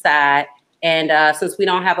southeast side. And since we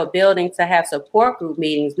don't have a building to have support group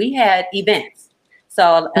meetings, we had events.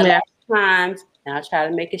 So a lot of times, and I'll try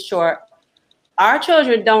to make it short, our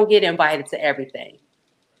children don't get invited to everything,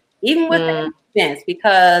 even with the events,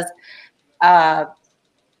 because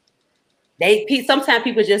sometimes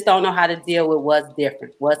people just don't know how to deal with what's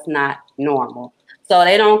different, what's not normal. So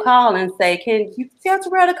they don't call and say, can you tell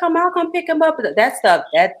Terrell to come out, come pick him up? That stuff,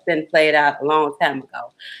 that's been played out a long time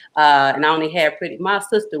ago. And I only had my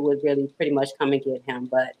sister would really pretty much come and get him,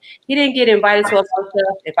 but he didn't get invited to a bunch of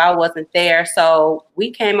stuff if I wasn't there. So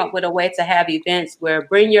we came up with a way to have events where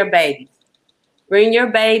bring your babies,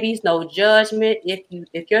 no judgment.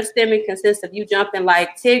 If your stimming consists of you jumping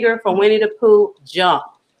like Tigger from Winnie the Pooh, jump.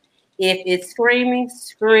 If it's screaming,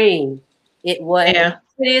 scream. It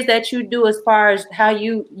is that you do as far as how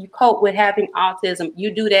you cope with having autism,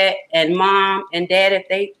 you do that. And mom and dad, if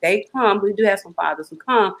they come, we do have some fathers who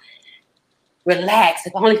come, relax,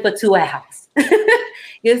 if only for 2 hours.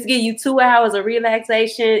 Just give you 2 hours of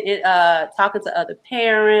relaxation, talking to other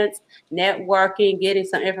parents, networking, getting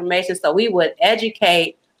some information. So we would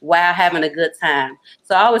educate while having a good time.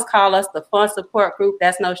 So I always call us the fun support group.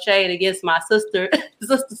 That's no shade against my sister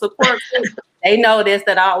support group. They know this,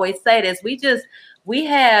 that I always say this. We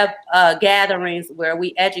have gatherings where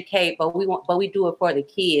we educate, but we do it for the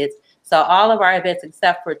kids. So all of our events,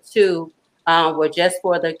 except for 2, were just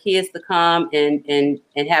for the kids to come and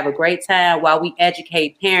have a great time while we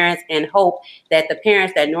educate parents, and hope that the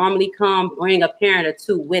parents that normally come bring a parent or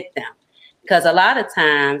 2 with them. Because a lot of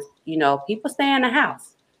times, you know, people stay in the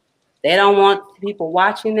house. They don't want people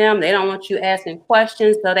watching them. They don't want you asking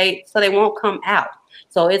questions, so they won't come out.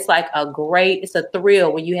 So it's like it's a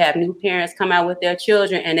thrill when you have new parents come out with their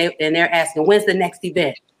children and they're asking, when's the next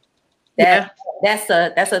event? That's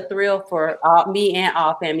a thrill for me and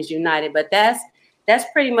All Families United. But that's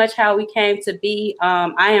pretty much how we came to be.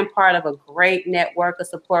 I am part of a great network of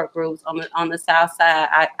support groups on the South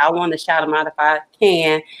Side. I want to shout them out if I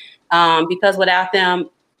can, because without them,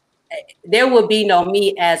 there would be no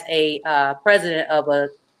me as a president of a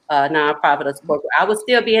nonprofit or support group. I would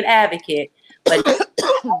still be an advocate, but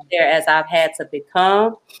there as I've had to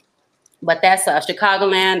become. But that's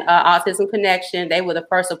Chicagoland Autism Connection. They were the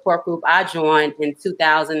first support group I joined in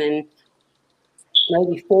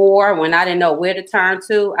 2004 when I didn't know where to turn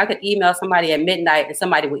to. I could email somebody at midnight and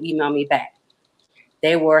somebody would email me back.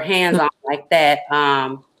 They were hands-on like that.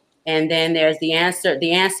 And then there's The Answer.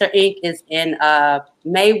 The Answer Inc. is in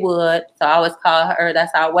Maywood. So I always call her,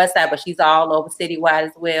 that's our west side, but she's all over citywide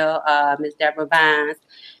as well. Ms. Deborah Vines.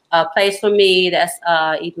 Place for Me, that's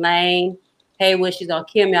Elaine Haywood. She's gonna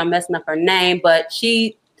kill me, I'm messing up her name, but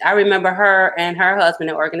I remember her and her husband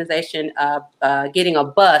and organization getting a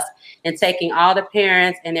bus and taking all the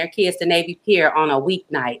parents and their kids to Navy Pier on a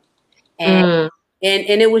weeknight. And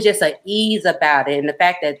it was just an ease about it. And the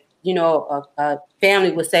fact that, you know, a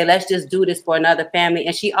family would say, let's just do this for another family.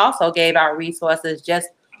 And she also gave out resources just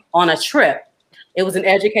on a trip. It was an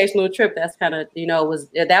educational trip. That's kind of, you know,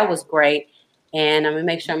 that was great. And I'm gonna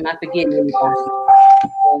make sure I'm not forgetting anybody.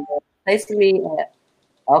 Place for Me.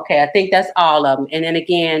 Okay, I think that's all of them. And then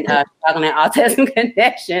again, talking at Autism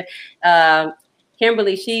Connection,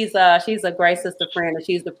 Kimberly, she's a great sister friend, and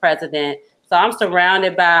she's the president. So I'm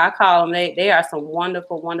surrounded by, I call them, they are some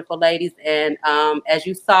wonderful, wonderful ladies. And as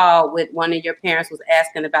you saw with one of your parents was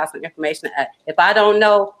asking about some information, if I don't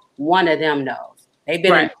know, one of them knows. They've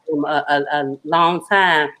been in a long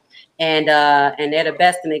time, and they're the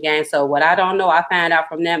best in the game. So what I don't know, I find out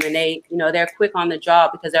from them, and they, you know, they're quick on the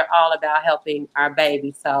job because they're all about helping our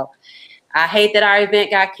baby. So I hate that our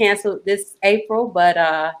event got canceled this April, but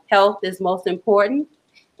health is most important.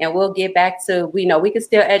 And we'll get back to, we can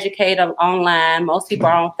still educate online. Most people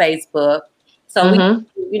are on Facebook. So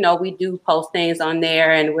we do post things on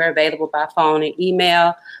there, and we're available by phone and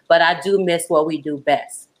email. But I do miss what we do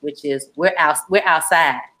best, which is we're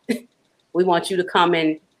outside. We want you to come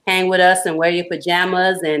and hang with us and wear your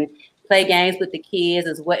pajamas and play games with the kids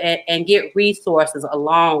as well, and get resources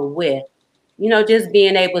along with, just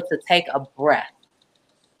being able to take a breath,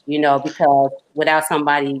 because without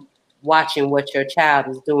somebody watching what your child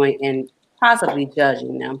is doing and possibly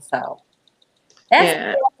judging them. So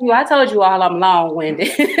that's I told you all I'm long-winded.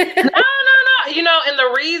 No. And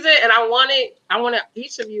the reason, and I wanted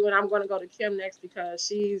each of you, and I'm going to go to Kim next because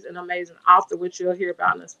she's an amazing author, which you'll hear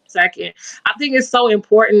about in a second. I think it's so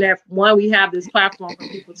important that, one, we have this platform for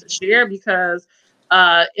people to share, because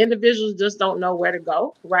individuals just don't know where to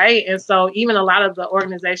go, right? And so even a lot of the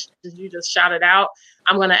organizations you just shouted out,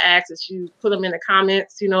 I'm going to ask that you put them in the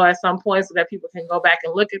comments, at some point, so that people can go back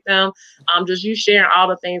and look at them. Just you sharing all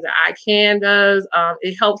the things that ICANN does.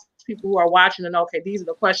 It helps people who are watching to know, okay, these are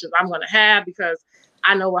the questions I'm going to have, because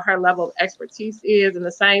I know what her level of expertise is. And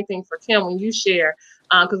the same thing for Kim when you share,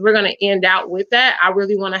 because we're going to end out with that. I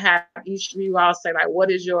really want to have each of you all say, like, what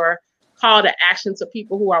is your call to action to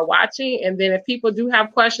people who are watching? And then if people do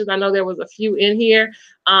have questions, I know there was a few in here.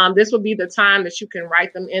 This will be the time that you can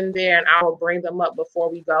write them in there, and I will bring them up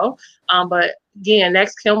before we go. But again,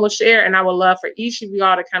 next Kim will share, and I would love for each of you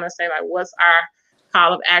all to kind of say, like, what's our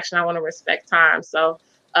call of action? I want to respect time. So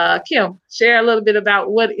Kim, share a little bit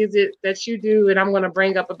about what is it that you do, and I'm going to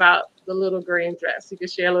bring up about the Little Green Dress. You can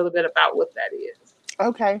share a little bit about what that is.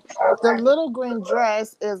 Okay. The Little Green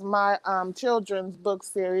Dress is my children's book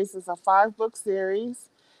series. It's a 5-book series,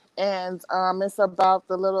 and it's about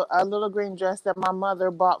a little green dress that my mother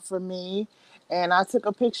bought for me, and I took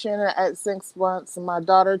a picture in it at 6 months, and my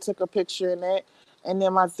daughter took a picture in it, and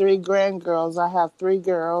then my 3 grandgirls. I have 3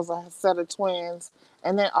 girls. I have a set of twins,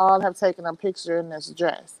 and they all have taken a picture in this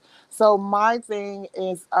dress. So my thing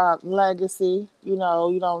is legacy. You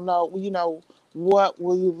don't know, what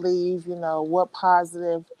will you leave? What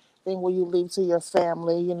positive thing will you leave to your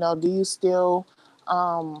family? Do you still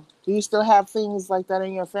have things like that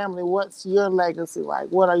in your family? What's your legacy like?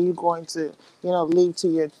 What are you going to, leave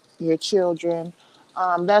to your children?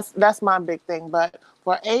 That's my big thing. But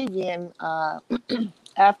for Avian,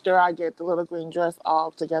 after I get the Little Green Dress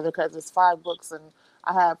all together, because it's 5 books, and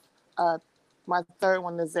I have my 3rd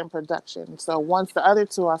one is in production. So once the other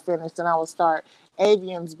 2 are finished, then I will start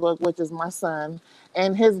Avian's book, which is my son,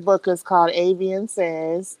 and his book is called Avian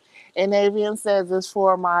Says. And Avian Says is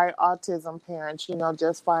for my autism parents,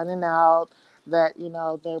 just finding out that,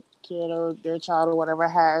 their kid or their child or whatever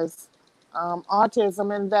has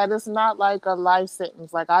autism, and that it's not like a life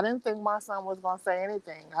sentence. Like, I didn't think my son was going to say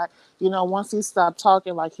anything. Once he stopped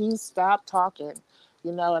talking, he stopped talking,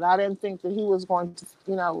 and I didn't think that he was going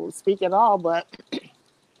to, speak at all. But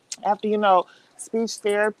after, speech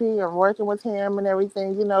therapy and working with him and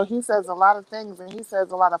everything, he says a lot of things, and he says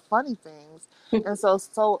a lot of funny things. And so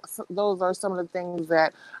those are some of the things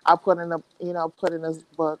that I put in this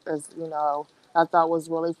book, as, I thought was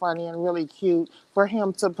really funny and really cute for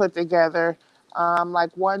him to put together. Like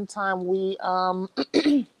one time we,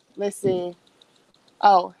 let's see,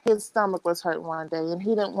 his stomach was hurt one day, and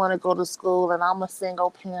he didn't want to go to school, and I'm a single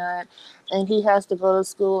parent, and he has to go to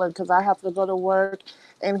school, and because I have to go to work,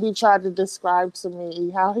 and he tried to describe to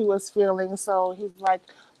me how he was feeling. So he's like,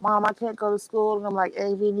 Mom, I can't go to school. And I'm like,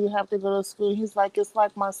 Avian, you have to go to school. He's like, it's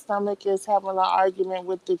like my stomach is having an argument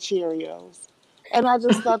with the Cheerios. And I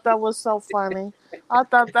just thought that was so funny. I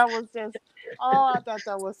thought that was just, oh, I thought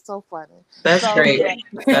that was so funny. That's So great. yeah,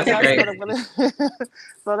 That's that's great. what I'm gonna.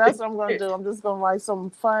 So that's what I'm gonna do. I'm just gonna write something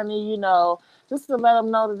funny, just to let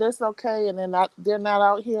them know that it's okay, and they're not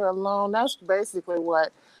out here alone. That's basically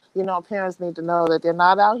what parents need to know, that they're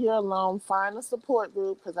not out here alone. Find a support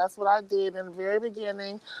group, because that's what I did in the very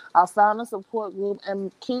beginning. I found a support group,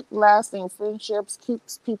 and keep lasting friendships, keep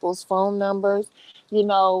people's phone numbers, you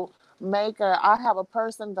know. I have a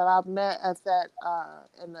person that I've met at that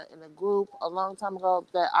in a group a long time ago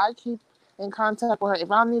that I keep in contact with her. If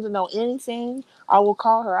I need to know anything, I will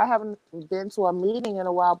call her. I haven't been to a meeting in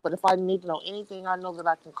a while, but if I need to know anything, I know that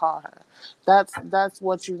I can call her. That's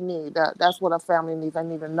what you need. That's what a family needs. I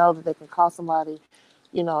need to know that they can call somebody,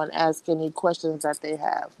 and ask any questions that they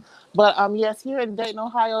have. But yes, here in Dayton,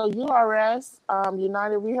 Ohio, URS,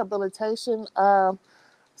 United Rehabilitation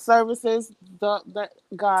Services, the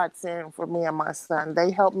godsend for me and my son. They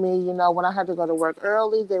helped me, when I had to go to work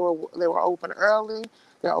early. They were open early.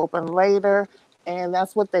 They're open later, and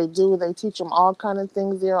that's what they do. They teach them all kind of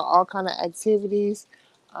things there, all kind of activities.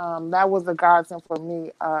 That was a godsend for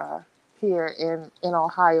me here in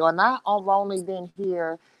Ohio, and I've only been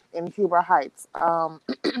here in Huber Heights.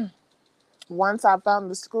 Once I found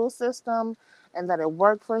the school system and that it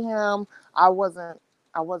worked for him, I wasn't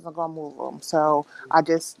gonna move him. So I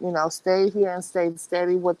just stayed here and stayed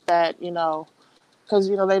steady with that, because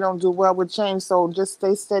they don't do well with change. So just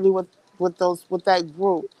stay steady with that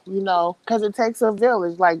group, because it takes a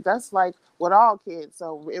village. Like that's like with all kids.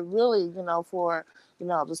 So it really, for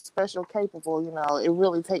the special capable, it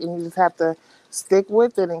really takes. You just have to stick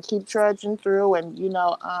with it and keep trudging through.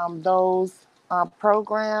 And those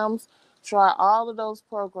programs. Try all of those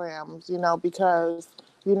programs, because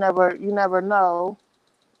you never know.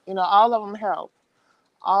 All of them help.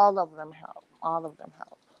 All of them help. All of them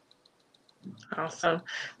help. Awesome.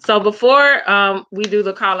 So before we do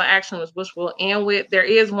the call to action, which we'll end with, there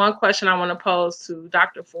is one question I want to pose to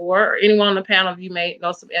Dr. Ford or anyone on the panel. If you may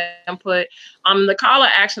know some input. The call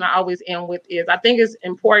to action I always end with is, I think it's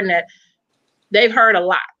important that they've heard a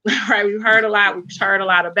lot, right? We've heard a lot. We've heard a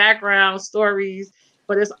lot of background stories,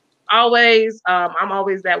 but it's always, I'm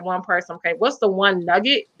always that one person. Okay, what's the one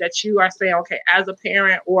nugget that you are saying, okay, as a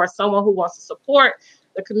parent or someone who wants to support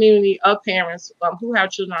the community of parents who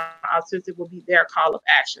have children autistic, will be their call of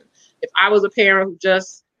action? If I was a parent who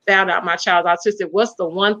just found out my child's autistic, what's the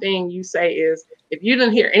one thing you say is, if you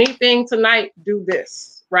didn't hear anything tonight, do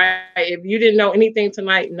this, right? If you didn't know anything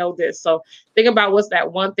tonight, know this. So think about what's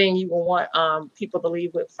that one thing you will want people to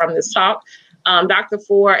leave with from this talk. Dr.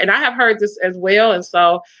 Ford, and I have heard this as well, and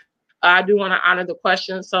so I do want to honor the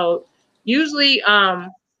question. So usually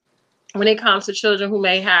when it comes to children who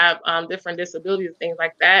may have different disabilities, things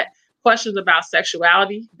like that, questions about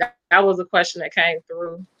sexuality, that was a question that came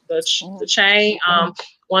through the chain.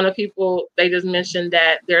 One of the people, they just mentioned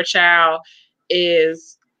that their child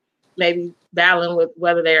is maybe battling with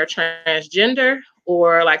whether they are transgender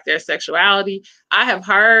or like their sexuality. I have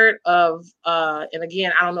heard of, and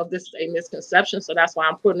again, I don't know if this is a misconception, so that's why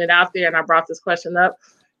I'm putting it out there and I brought this question up,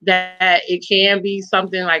 that it can be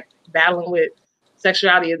something like battling with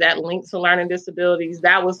sexuality, is that linked to learning disabilities.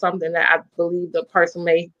 That was something that I believe the person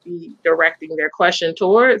may be directing their question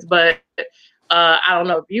towards, but I don't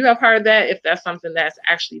know if you have heard that, if that's something that's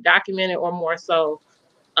actually documented, or more so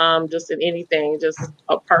just in anything, just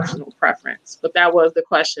a personal preference. But that was the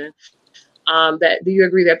question. That do you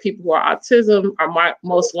agree that people who are autism are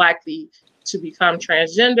most likely to become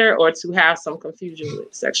transgender or to have some confusion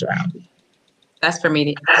with sexuality? That's for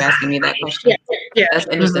me. Asking me that question. Yeah. That's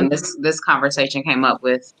interesting. This conversation came up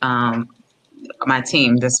with my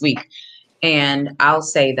team this week, and I'll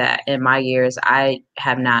say that in my years, I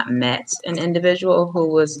have not met an individual who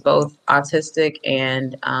was both autistic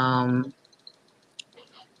and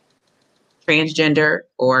transgender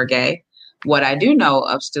or gay. What I do know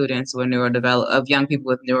of students with of young people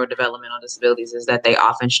with neurodevelopmental disabilities is that they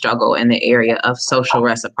often struggle in the area of social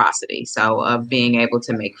reciprocity. So of being able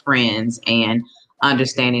to make friends and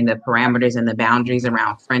understanding the parameters and the boundaries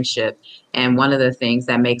around friendship. And one of the things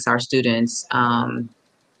that makes our students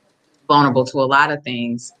vulnerable to a lot of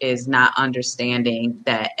things is not understanding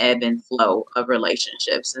that ebb and flow of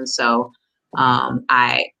relationships. And so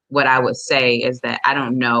what I would say is that I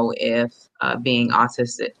don't know if being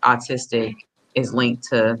autistic is linked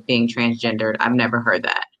to being transgendered. I've never heard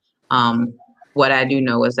that. What I do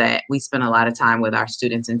know is that we spend a lot of time with our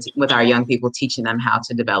students and with our young people, teaching them how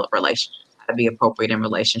to develop relationships, how to be appropriate in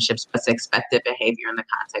relationships, what's expected behavior in the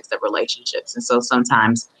context of relationships. And so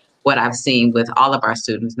sometimes what I've seen with all of our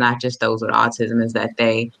students, not just those with autism, is that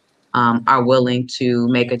they are willing to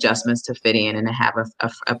make adjustments to fit in and to have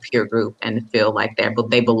a peer group and to feel like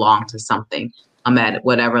they belong to something at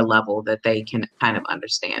whatever level that they can kind of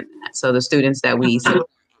understand that. So the students that we see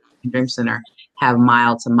in Dream Center have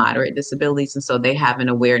mild to moderate disabilities, and so they have an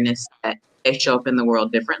awareness that they show up in the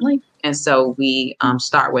world differently. And so we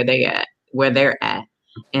start where they're at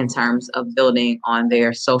in terms of building on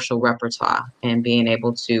their social repertoire and being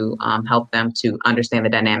able to help them to understand the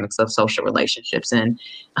dynamics of social relationships. And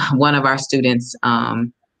one of our students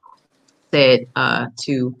said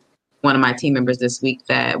to one of my team members this week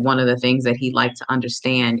that one of the things that he'd like to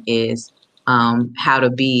understand is how to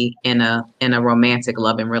be in a romantic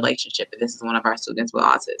loving relationship. This is one of our students with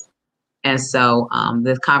autism. And so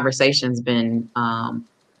the conversation's been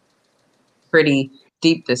pretty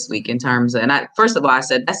deep this week in terms of, and first of all, I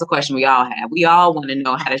said, that's a question we all have. We all want to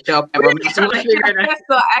know how to show up in romantic relationships.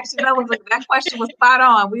 So actually that question was spot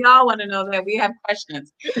on. We all want to know that. We have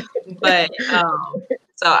questions. But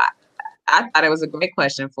so I thought it was a great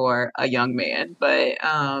question for a young man, but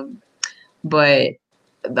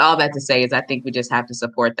all that to say is I think we just have to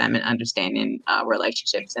support them in understanding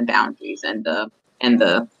relationships and boundaries and the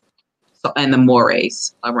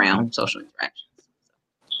mores around social interactions.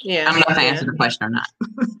 Yeah. I don't know if I answered the question or not.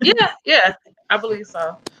 Yeah, I believe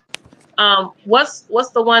so. What's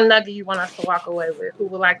the one nugget you want us to walk away with? Who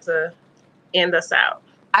would like to end us out?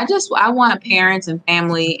 I want parents and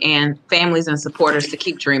families and supporters to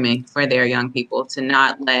keep dreaming for their young people, to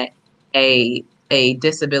not let a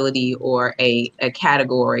disability or a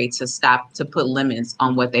category to put limits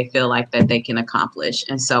on what they feel like that they can accomplish.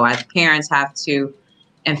 And so parents have to,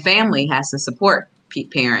 and family has to support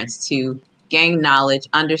parents to gain knowledge,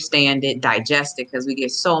 understand it, digest it, because we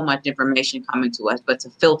get so much information coming to us, but to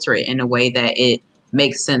filter it in a way that it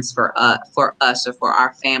makes sense for us or for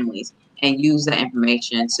our families, and use that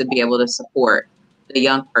information to be able to support the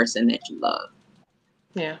young person that you love.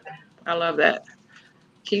 Yeah, I love that.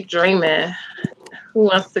 Keep dreaming. Who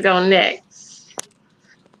wants to go next?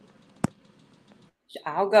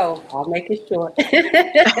 I'll go. I'll make it short.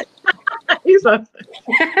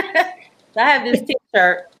 So I have this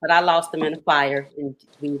T-shirt, but I lost them in a fire, and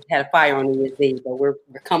we had a fire on New Year's Eve. But we're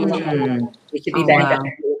coming up. We should be back in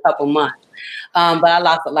a couple months. But I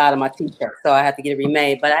lost a lot of my T-shirts, so I had to get it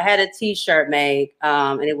remade. But I had a T-shirt made,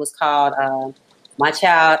 and it was called "My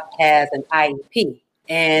Child Has an IEP,"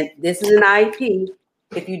 and this is an IEP.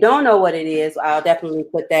 If you don't know what it is, I'll definitely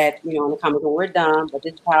put that in the comments when we're done. But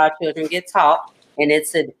this is how our children get taught, and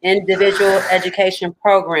it's an individual education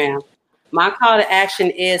program. My call to action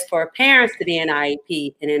is for parents to be an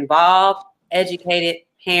IEP, an involved, educated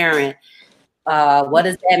parent. What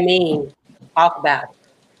does that mean? Talk about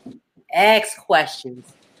it. Ask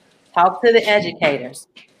questions. Talk to the educators.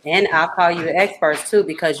 And I'll call you the experts too,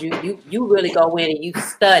 because you really go in and you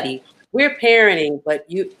study. We're parenting, but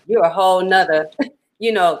you're a whole nother,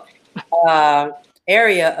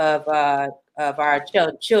 area of our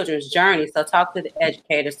children's journey. So talk to the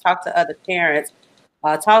educators, talk to other parents.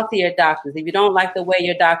 Talk to your doctors. If you don't like the way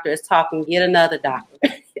your doctor is talking, get another doctor.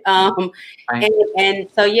 Right. And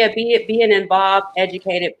so, be an involved,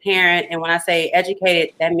 educated parent. And when I say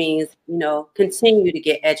educated, that means, continue to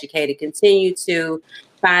get educated, continue to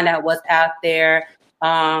find out what's out there.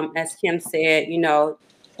 As Kim said,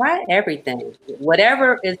 try everything.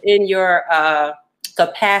 Whatever is in your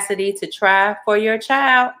capacity to try for your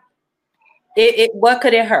child, what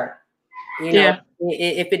could it hurt?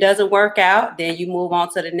 If it doesn't work out, then you move on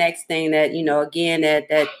to the next thing that, again,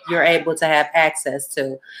 that you're able to have access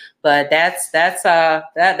to. But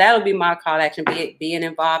that'll be my call to action. Be an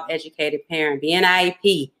involved, educated parent. Be an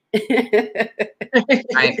IEP.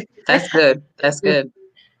 Right. That's good. That's good.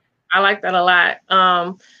 I like that a lot.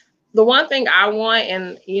 The one thing I want,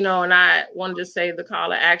 and I wanted to say the call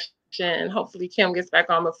to action, and hopefully Kim gets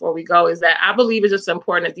back on before we go, is that I believe it's just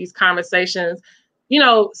important that these conversations,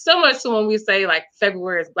 similar to when we say like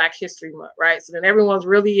February is Black History Month, right? So then everyone's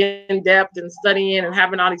really in depth and studying and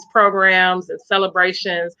having all these programs and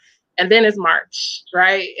celebrations. And then it's March,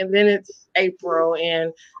 right? And then it's April.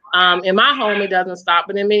 And in my home, it doesn't stop,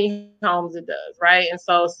 but in many homes it does, right? And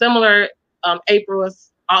so similar, April is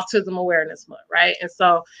Autism Awareness Month, right? And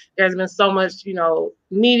so there's been so much,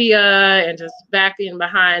 media and just backing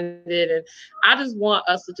behind it. And I just want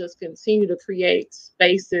us to just continue to create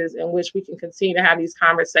spaces in which we can continue to have these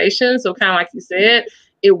conversations. So kind of like you said,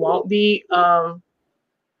 it won't be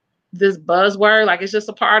this buzzword. Like, it's just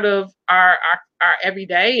a part of our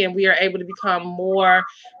everyday, and we are able to become more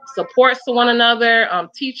supports to one another.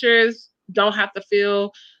 Teachers don't have to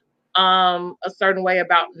feel a certain way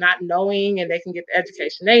about not knowing, and they can get the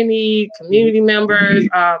education they need, community members.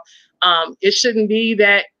 It shouldn't be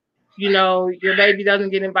that, you know, your baby doesn't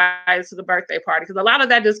get invited to the birthday party, because a lot of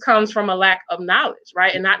that just comes from a lack of knowledge,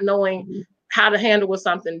 right? And not knowing how to handle with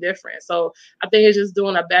something different. So I think it's just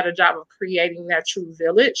doing a better job of creating that true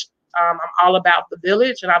village. I'm all about the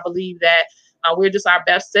village, and I believe that we're just our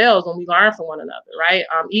best selves when we learn from one another, right?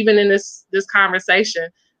 Even in this conversation,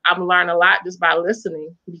 I've learned a lot just by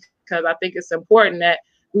listening, because I think it's important that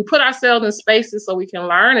we put ourselves in spaces so we can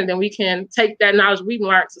learn, and then we can take that knowledge we've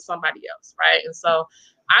learned to somebody else, right? And so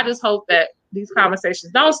I just hope that these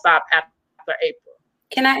conversations don't stop after April.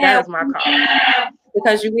 Can I That add? is my call.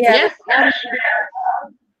 Because we have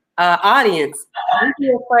audience. Don't be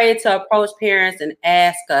afraid to approach parents and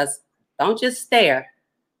ask us. Don't just stare.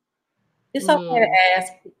 It's okay to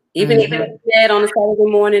ask. Even if it's said on a Saturday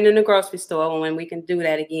morning in the grocery store, when we can do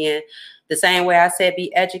that again. The same way I said,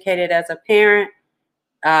 be educated as a parent.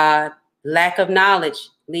 Lack of knowledge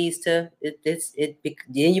leads to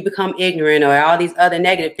then you become ignorant or all these other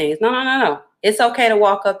negative things. No. It's okay to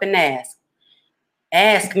walk up and ask.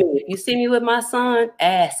 Ask me. If you see me with my son,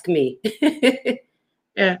 ask me.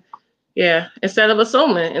 Yeah. Instead of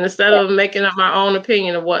assuming, and instead of making up my own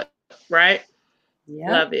opinion of what, right?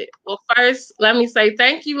 Yeah. Love it. Well, first, let me say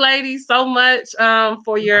thank you, ladies, so much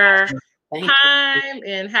for your time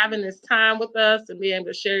and having this time with us and being able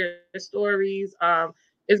to share your stories.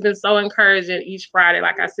 It's been so encouraging each Friday,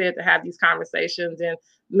 like I said, to have these conversations. And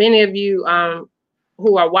many of you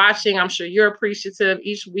who are watching, I'm sure you're appreciative.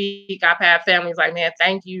 Each week I've had families like, man,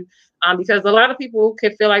 thank you. Because a lot of people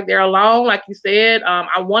can feel like they're alone. Like you said,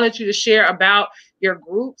 I wanted you to share about your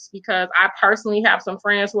groups, because I personally have some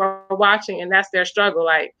friends who are watching, and that's their struggle.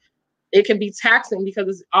 Like, it can be taxing because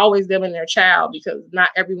it's always them and their child, because not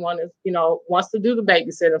everyone is, you know, wants to do the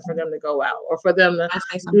babysitting for them to go out or for them to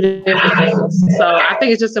do the different things. So I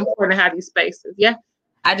think it's just important to have these spaces. Yeah.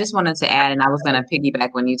 I just wanted to add, and I was going to piggyback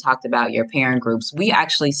when you talked about your parent groups. We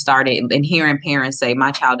actually started, and hearing parents say,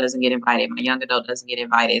 my child doesn't get invited, my young adult doesn't get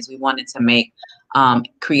invited, is we wanted to make,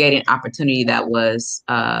 create an opportunity that was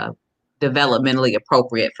developmentally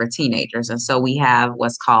appropriate for teenagers. And so we have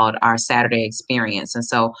what's called our Saturday experience. And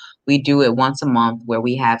so we do it once a month, where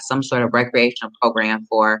we have some sort of recreational program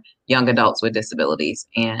for young adults with disabilities,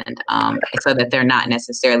 and so that they're not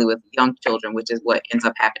necessarily with young children, which is what ends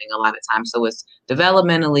up happening a lot of times. So it's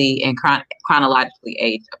developmentally and chronologically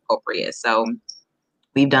age appropriate. So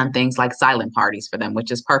we've done things like silent parties for them,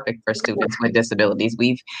 which is perfect for students with disabilities.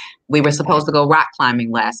 We were supposed to go rock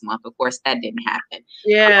climbing last month. Of course, that didn't happen.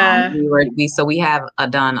 Yeah. We have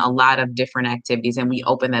done a lot of different activities, and we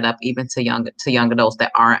open that up even to young adults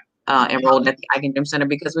that aren't enrolled at the Icahn Dream Center,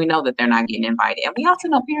 because we know that they're not getting invited. And we also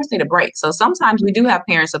know parents need a break. So sometimes we do have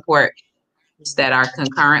parent support that are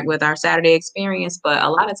concurrent with our Saturday experience, but a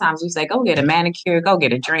lot of times we say, go get a manicure, go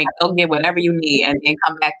get a drink, go get whatever you need, and then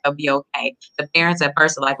come back, they'll be okay. The parents at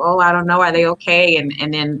first are like, oh, I don't know, are they okay?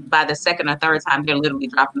 And then by the second or third time, they're literally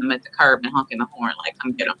dropping them at the curb and honking the horn, like,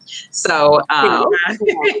 come get them. So, so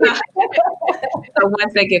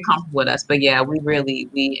once they get comfortable with us, but yeah,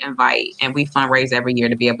 we invite, and we fundraise every year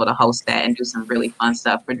to be able to host that and do some really fun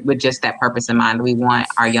stuff with just that purpose in mind. We want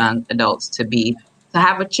our young adults to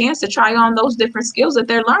have a chance to try on those different skills that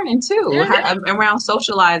they're learning too, around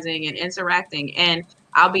socializing and interacting. And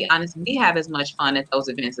I'll be honest, we have as much fun at those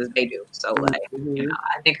events as they do. So like, you know,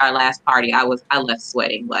 I think our last party, I left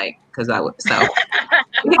sweating, like, cause so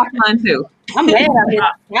we have fun too. I'm mad I missed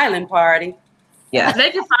the silent party. Yeah.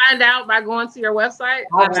 They can find out by going to your website.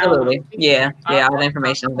 Absolutely. Yeah. Yeah. All the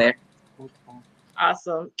information is there.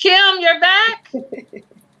 Awesome. Kim, you're back.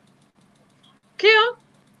 Kim?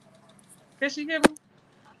 Can she hear me?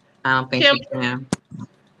 I don't think she can.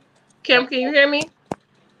 Kim, can you hear me?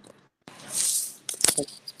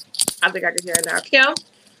 I think I can hear her now. Kim?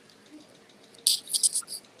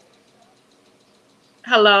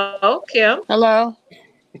 Hello, Kim? Hello?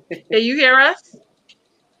 Can you hear us?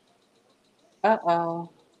 Uh-oh.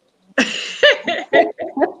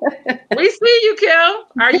 We see you, Kim.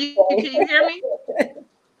 Can you hear me?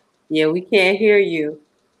 Yeah, we can't hear you.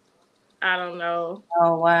 I don't know.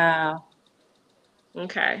 Oh, wow.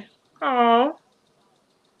 Okay. Oh.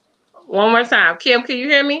 One more time. Kim, can you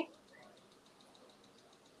hear me?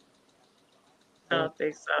 I don't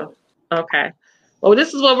think so. Okay. Well,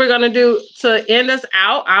 this is what we're going to do to end us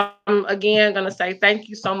out. I'm again going to say thank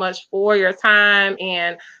you so much for your time.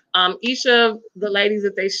 And each of the ladies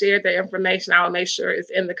that they shared their information, I will make sure it's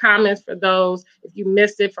in the comments for those if you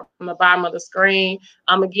missed it from the bottom of the screen.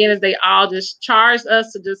 Again, as they all just charged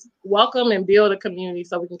us to just welcome and build a community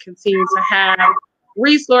so we can continue to have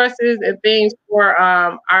resources and things for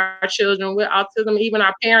our children with autism, even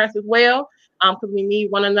our parents as well, because we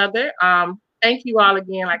need one another. Thank you all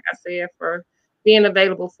again, like I said, for being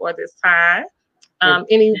available for this time.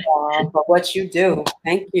 Any for what you do.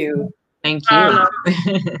 Thank you. Thank you. no,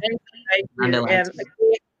 thank you. And again,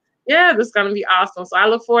 yeah, this is going to be awesome. So I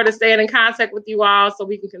look forward to staying in contact with you all so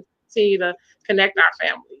we can continue to connect our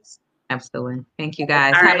families. Absolutely. Thank you,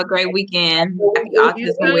 guys. All Have right. a great weekend. Happy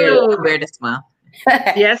Autism Awareness Month.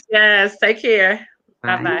 Yes, yes. Take care.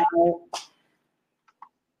 Bye. Bye-bye.